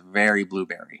Verde is very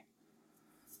blueberry.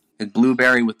 It's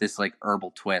blueberry with this like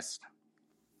herbal twist.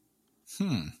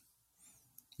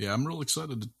 Yeah, I'm real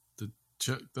excited to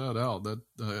check that out. That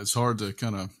it's hard to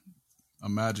kind of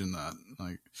imagine that,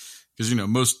 like, because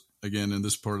most, again, in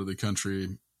this part of the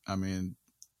country, I mean,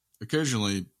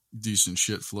 occasionally decent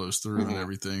shit flows through and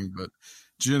everything, but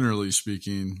generally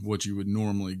speaking, what you would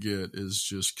normally get is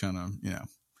just kind of,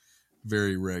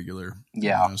 very regular.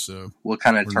 Yeah. So what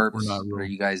kind of terps are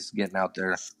you guys getting out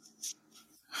there?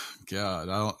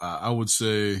 God, I would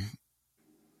say,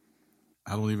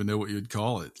 I don't even know what you'd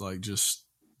call it. Like, just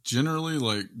generally,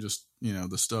 like, just,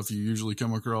 the stuff you usually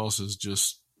come across is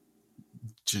just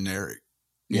generic.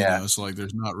 It's like,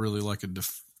 there's not really like a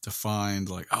defined,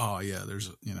 like, oh yeah, there's,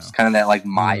 it's kind of that like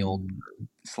mild,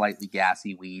 slightly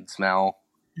gassy weed smell.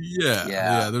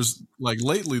 Yeah. There's like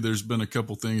lately, there's been a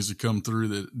couple things that come through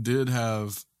that did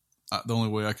have. The only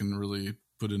way I can really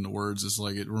put into words is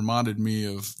like it reminded me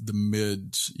of the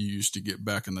mids you used to get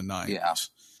back in the 90s. Yeah.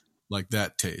 Like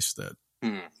that taste, that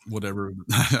whatever.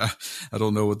 I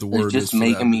don't know what the word is. Just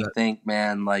making me think,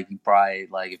 man. Like you probably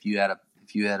like if you had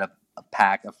a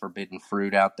pack of forbidden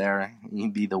fruit out there,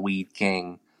 you'd be the weed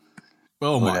king.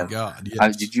 Oh my God!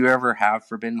 Yes. Did you ever have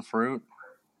forbidden fruit?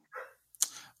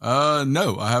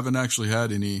 No, I haven't actually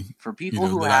had any. For people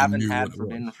who haven't had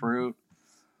forbidden fruit,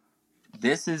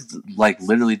 this is like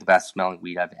literally the best smelling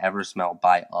weed I've ever smelled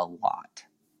by a lot.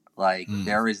 Like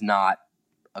there is not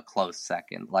a close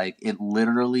second. Like it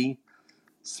literally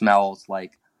smells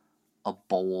like a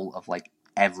bowl of like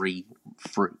every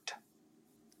fruit,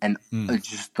 and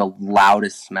just the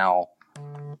loudest smell.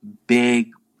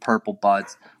 Big purple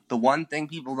buds. The one thing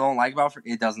people don't like about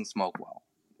it doesn't smoke well.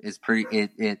 It's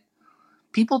pretty.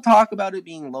 People talk about it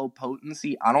being low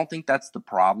potency. I don't think that's the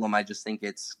problem. I just think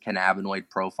its cannabinoid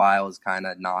profile is kind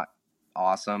of not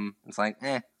awesome. It's like,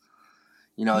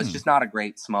 it's just not a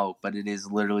great smoke, but it is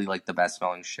literally like the best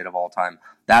smelling shit of all time.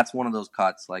 That's one of those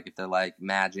cuts. Like if they're like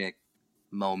Magic,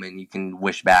 moment. You can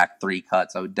wish back 3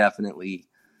 cuts. I would definitely,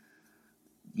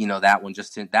 that one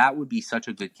that would be such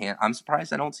a good can. I'm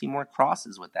surprised I don't see more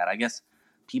crosses with that. I guess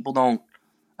people don't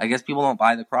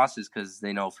buy the crosses because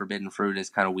they know forbidden fruit is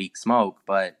kind of weak smoke.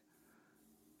 But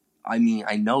I mean,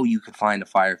 I know you could find a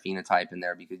fire phenotype in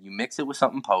there because you mix it with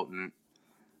something potent,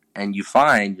 and you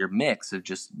find your mix of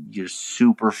just your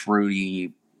super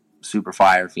fruity, super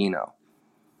fire pheno.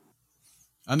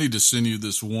 I need to send you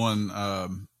this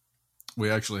one. We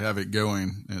actually have it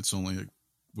going. It's only a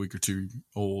week or 2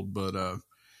 old, but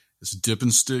it's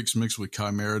Dippin' Sticks mixed with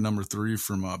Chimera number 3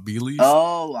 from Bee-Leaf.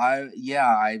 Oh,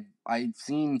 I've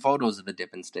seen photos of the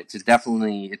Dippin' Sticks. It's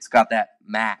got that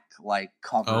Mac like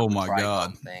cover. Oh my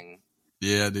God thing.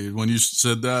 Yeah, dude. When you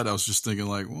said that, I was just thinking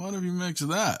like, what if you mix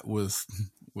that with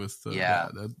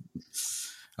that?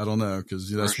 I don't know,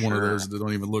 because that's one of those that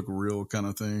don't even look real kind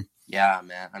of thing. Yeah,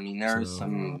 man. I mean,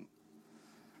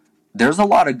 there's a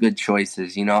lot of good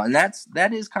choices, and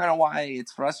that is kind of why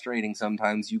it's frustrating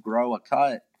sometimes. You grow a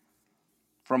cut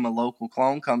from a local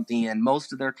clone company, and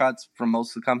most of their cuts from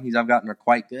most of the companies I've gotten are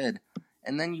quite good.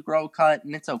 And then you grow a cut,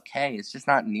 and it's okay. It's just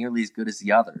not nearly as good as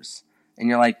the others. And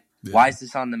you're like, why is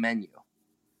this on the menu?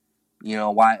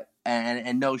 Why?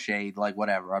 And no shade, like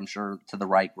whatever. I'm sure to the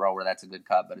right grower that's a good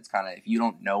cut, but it's kind of, if you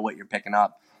don't know what you're picking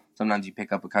up, sometimes you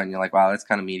pick up a cut and you're like, wow, that's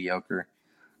kind of mediocre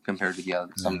compared to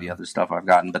some of the other stuff I've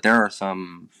gotten. But there are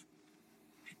some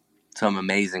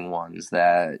amazing ones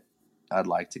that I'd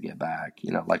like to get back.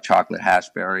 Like chocolate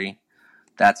hashberry.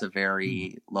 That's a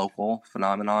very local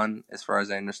phenomenon, as far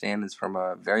as I understand. It's from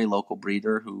a very local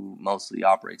breeder who mostly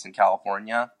operates in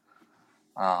California.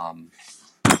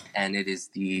 And it's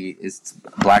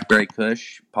blackberry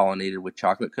kush pollinated with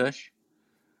chocolate kush.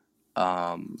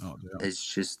 It's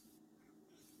just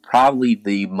probably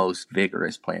the most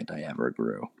vigorous plant I ever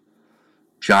grew.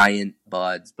 Giant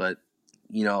buds, but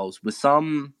with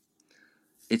some,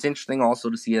 it's interesting also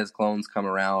to see as clones come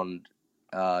around.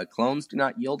 Clones do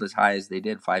not yield as high as they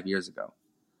did 5 years ago,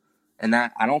 and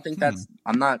that I don't think that's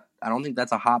I don't think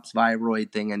that's a hops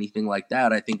viroid thing, anything like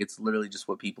that. I think it's literally just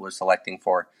what people are selecting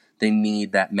for. They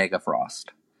need that mega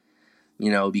frost,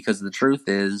 because the truth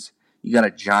is, you got a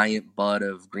giant bud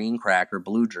of green cracker,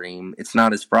 blue dream. It's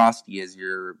not as frosty as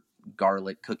your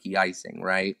garlic cookie icing,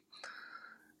 right?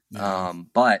 Yeah.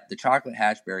 But the chocolate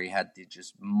hashberry had the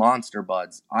just monster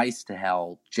buds, ice to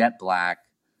hell, jet black,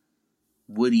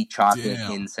 woody chocolate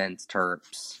incense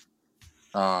terps.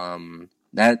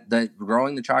 That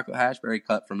growing the chocolate hashberry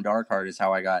cut from Dark Heart is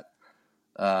how I got,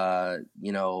 how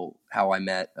I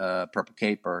met Purple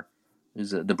Caper,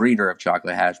 who's the breeder of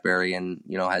chocolate hashberry, and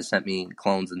has sent me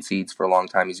clones and seeds for a long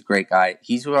time. He's a great guy.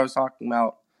 He's who I was talking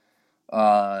about.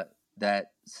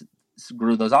 That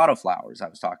grew those autoflowers I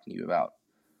was talking to you about,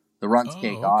 the Runts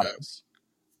Cake Autos.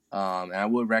 And I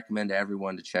would recommend to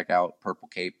everyone to check out Purple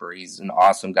Caper. He's an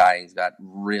awesome guy. He's got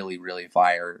really, really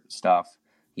fire stuff.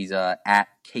 He's at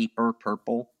Caper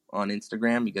Purple on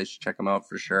Instagram. You guys should check him out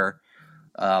for sure.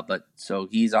 But so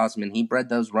he's awesome, and he bred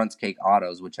those Runts Cake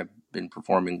Autos, which have been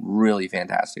performing really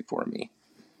fantastic for me.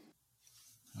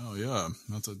 Oh yeah,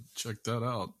 I have to check that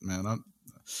out, man. I'm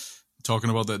talking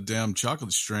about that damn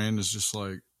chocolate strain is just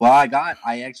like. Well,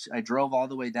 I drove all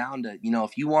the way down to,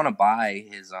 if you want to buy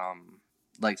his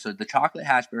so the chocolate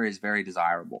hashberry is very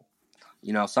desirable.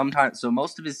 Sometimes, so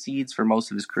most of his seeds for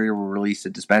most of his career were released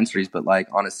at dispensaries, but like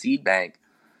on a seed bank,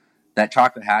 that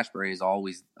chocolate hashberry is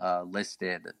always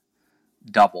listed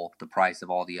double the price of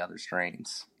all the other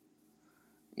strains.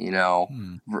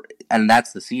 And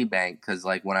that's the seed bank, because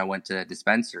like when I went to a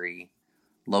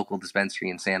local dispensary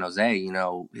in San Jose,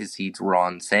 his seeds were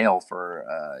on sale for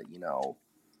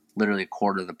literally a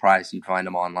quarter of the price you'd find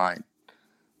them online,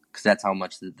 because that's how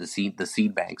much the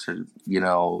seed banks are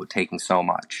taking so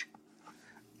much.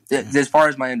 As far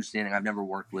as my understanding, I've never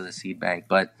worked with a seed bank,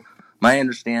 but my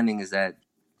understanding is that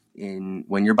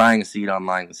when you're buying a seed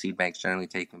online, the seed bank's generally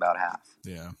taking about half.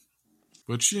 Yeah.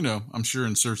 Which, I'm sure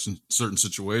in certain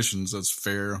situations that's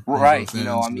fair. Right.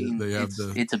 I mean,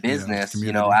 it's a business,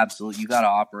 absolutely. You got to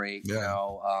operate,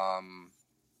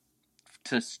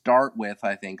 to start with.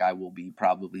 I think I will be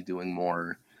probably doing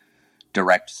more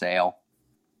direct sale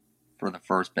for the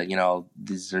first, but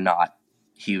these are not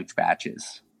huge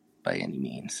batches by any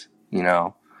means,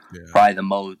 probably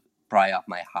off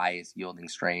my highest yielding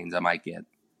strains, I might get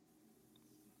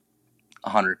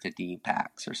 150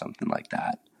 packs or something like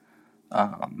that.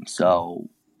 So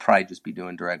probably just be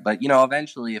doing direct, but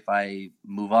eventually if I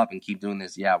move up and keep doing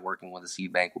this, working with a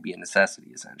seed bank will be a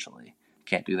necessity. Essentially,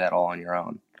 can't do that all on your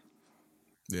own.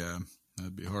 Yeah,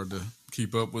 that'd be hard to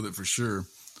keep up with it for sure.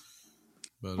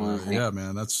 But yeah,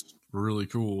 man, that's really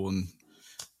cool. And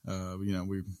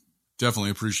we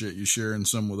definitely appreciate you sharing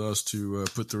some with us to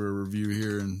put through a review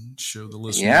here and show the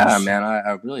listeners. Yeah, man,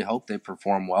 I really hope they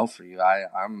perform well for you.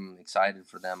 I'm excited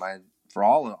for them. For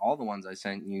all the ones I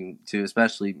sent you to,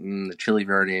 especially the Chili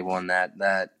Verde one.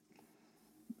 That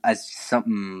as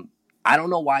something, I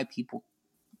don't know why people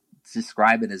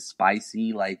describe it as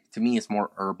spicy. Like, to me, it's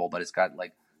more herbal, but it's got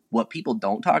like what people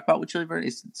don't talk about with Chili Verde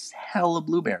is it's hella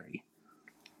blueberry.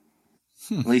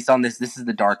 At least on this is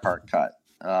the dark heart cut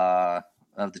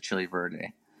of the Chili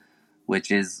Verde,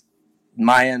 which is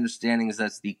my understanding is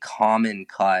that's the common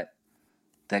cut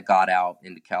that got out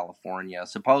into California.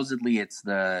 Supposedly, it's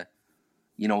the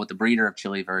what the breeder of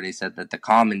Chili Verde said that the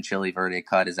common Chili Verde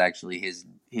cut is actually his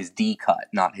D cut,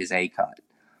 not his A cut.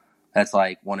 That's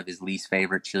like one of his least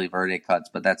favorite Chili Verde cuts,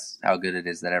 but that's how good it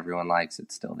is that everyone likes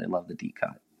it still. They love the D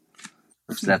cut,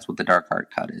 which that's what the dark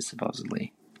heart cut is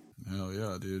supposedly. Hell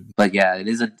yeah, dude. But yeah,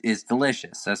 it's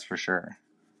delicious, that's for sure.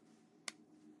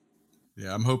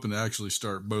 Yeah, I'm hoping to actually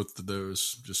start both of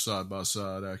those just side by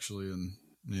side, actually, and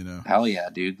hell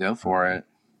yeah, dude, go for it.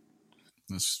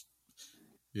 That's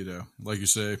like you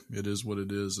say, it is what it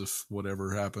is if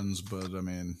whatever happens. But I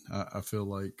mean, I feel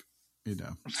like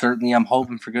certainly I'm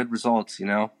hoping for good results.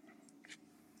 Yeah,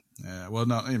 well,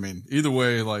 no, I mean, either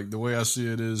way, like the way I see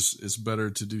it is, it's better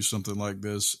to do something like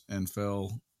this and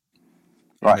fail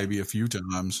maybe a few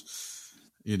times.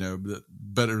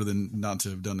 Better than not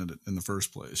to have done it in the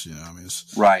first place. I mean,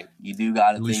 it's right. You do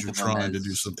got to think you're of trying them to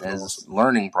do something as awesome.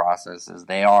 Learning processes.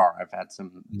 They are. I've had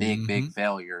some big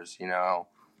failures.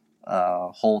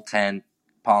 Whole tent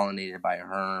pollinated by a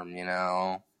herm.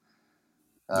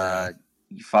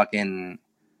 You fucking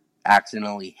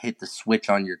accidentally hit the switch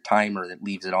on your timer that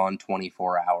leaves it on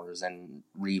 24 hours and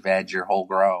re-veg your whole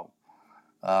grow.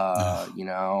 But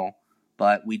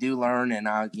we do learn, and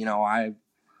I've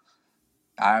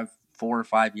 4 or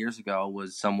 5 years ago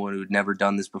was someone who'd never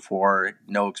done this before,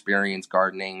 no experience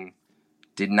gardening,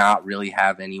 did not really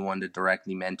have anyone to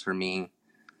directly mentor me,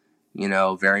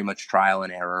 very much trial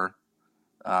and error.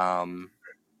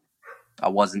 I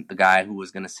wasn't the guy who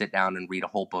was going to sit down and read a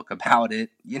whole book about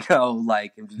it,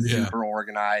 and be super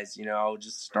organized,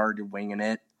 just started winging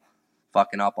it,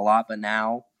 fucking up a lot. But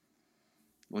now,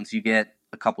 once you get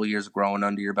a couple years of growing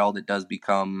under your belt, it does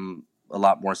become a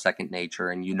lot more second nature,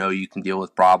 and you can deal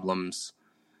with problems.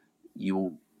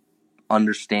 You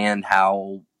understand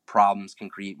how problems can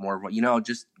create more,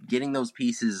 just getting those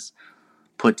pieces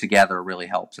put together really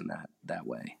helps in that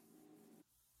way.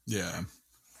 Yeah.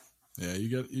 Yeah, you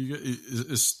got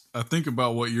it's I think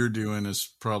about what you're doing is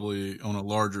probably on a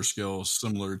larger scale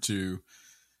similar to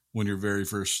when you're very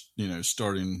first,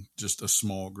 starting just a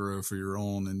small grow for your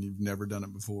own and you've never done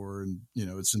it before, and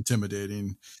it's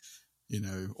intimidating,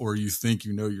 or you think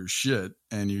your shit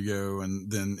and you go and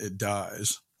then it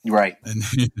dies. Right. And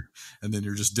then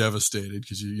you're just devastated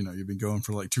because you've been going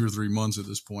for like 2 or 3 months at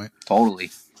this point.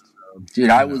 Totally. Dude,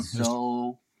 I was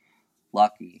so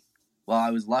lucky. Well,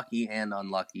 I was lucky and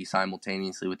unlucky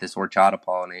simultaneously with this horchata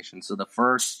pollination. So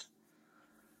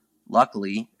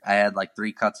luckily, I had like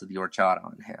 3 cuts of the horchata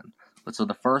on hand. But so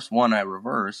the first one I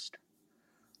reversed,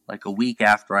 like a week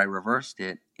after I reversed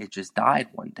it, it just died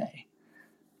one day.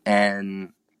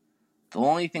 And the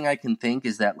only thing I can think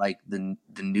is that like the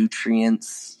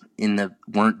nutrients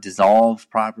weren't dissolved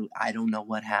properly. I don't know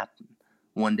what happened.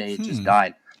 One day it just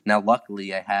died. Now,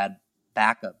 luckily, I had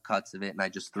backup cuts of it, and I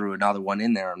just threw another one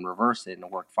in there and reversed it, and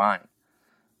it worked fine.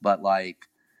 But like,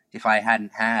 if I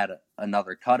hadn't had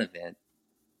another cut of it,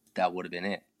 that would have been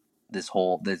it. This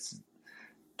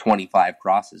 25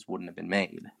 crosses wouldn't have been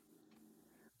made.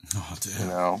 Oh,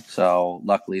 damn. So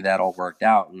luckily that all worked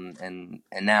out, and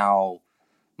now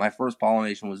my first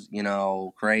pollination was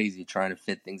crazy, trying to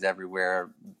fit things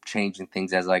everywhere, changing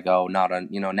things as I go. Now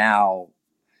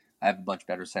I have a much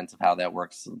better sense of how that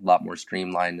works, a lot more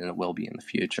streamlined than it will be in the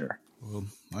future. Well,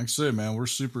 like I say, man, we're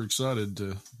super excited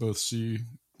to both see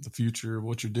the future of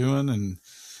what you're doing and,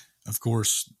 of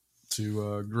course,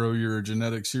 to grow your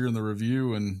genetics here in the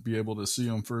review and be able to see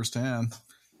them firsthand.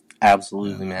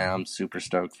 Absolutely, man. I'm super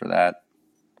stoked for that.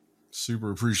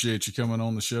 Super appreciate you coming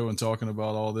on the show and talking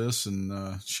about all this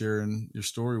and sharing your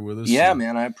story with us. Yeah,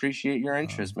 man, I appreciate your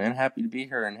interest, man. Happy to be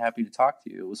here and happy to talk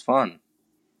to you. It was fun.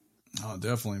 Oh,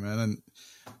 definitely, man. And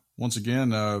once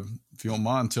again, if you don't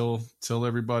mind, tell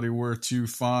everybody where to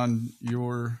find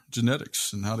your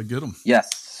genetics and how to get them.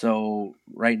 Yes. So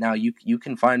right now you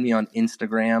can find me on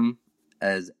Instagram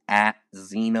as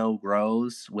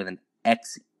 @XenoGrows with an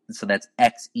X. So that's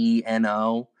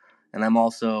XENO. And I'm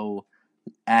also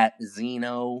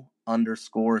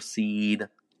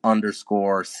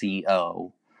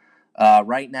 @Xeno_Seed_CO.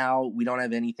 Right now we don't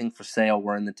have anything for sale.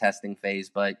 We're in the testing phase,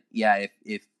 but yeah,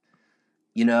 if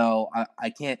I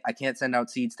can't send out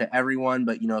seeds to everyone,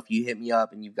 but if you hit me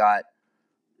up and you've got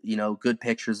good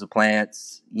pictures of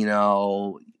plants,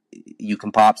 you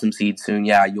can pop some seeds soon.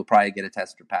 Yeah, you'll probably get a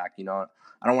tester pack. I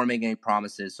don't want to make any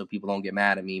promises so people don't get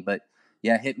mad at me, but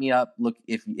yeah, hit me up. Look,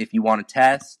 if you want to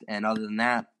test, and other than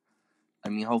that,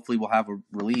 hopefully we'll have a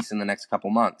release in the next couple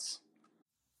months.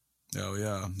 Oh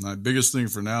yeah. My biggest thing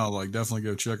for now, like, definitely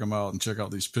go check them out and check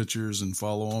out these pictures and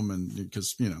follow them. And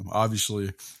because,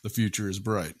 obviously the future is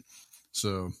bright.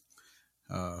 So,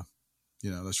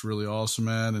 that's really awesome,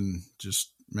 man. And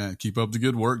just, man, keep up the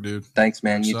good work, dude. Thanks,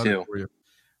 man. You too.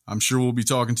 I'm sure we'll be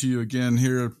talking to you again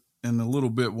here in a little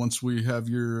bit once we have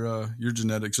your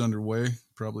genetics underway,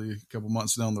 probably a couple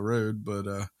months down the road,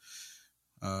 but,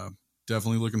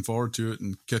 definitely looking forward to it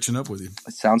and catching up with you.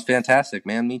 It sounds fantastic,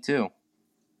 man. Me too.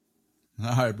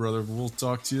 All right, brother. We'll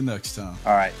talk to you next time.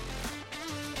 All right.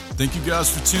 Thank you guys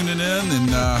for tuning in,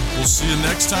 and we'll see you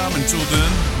next time. Until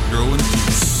then, grow and keep.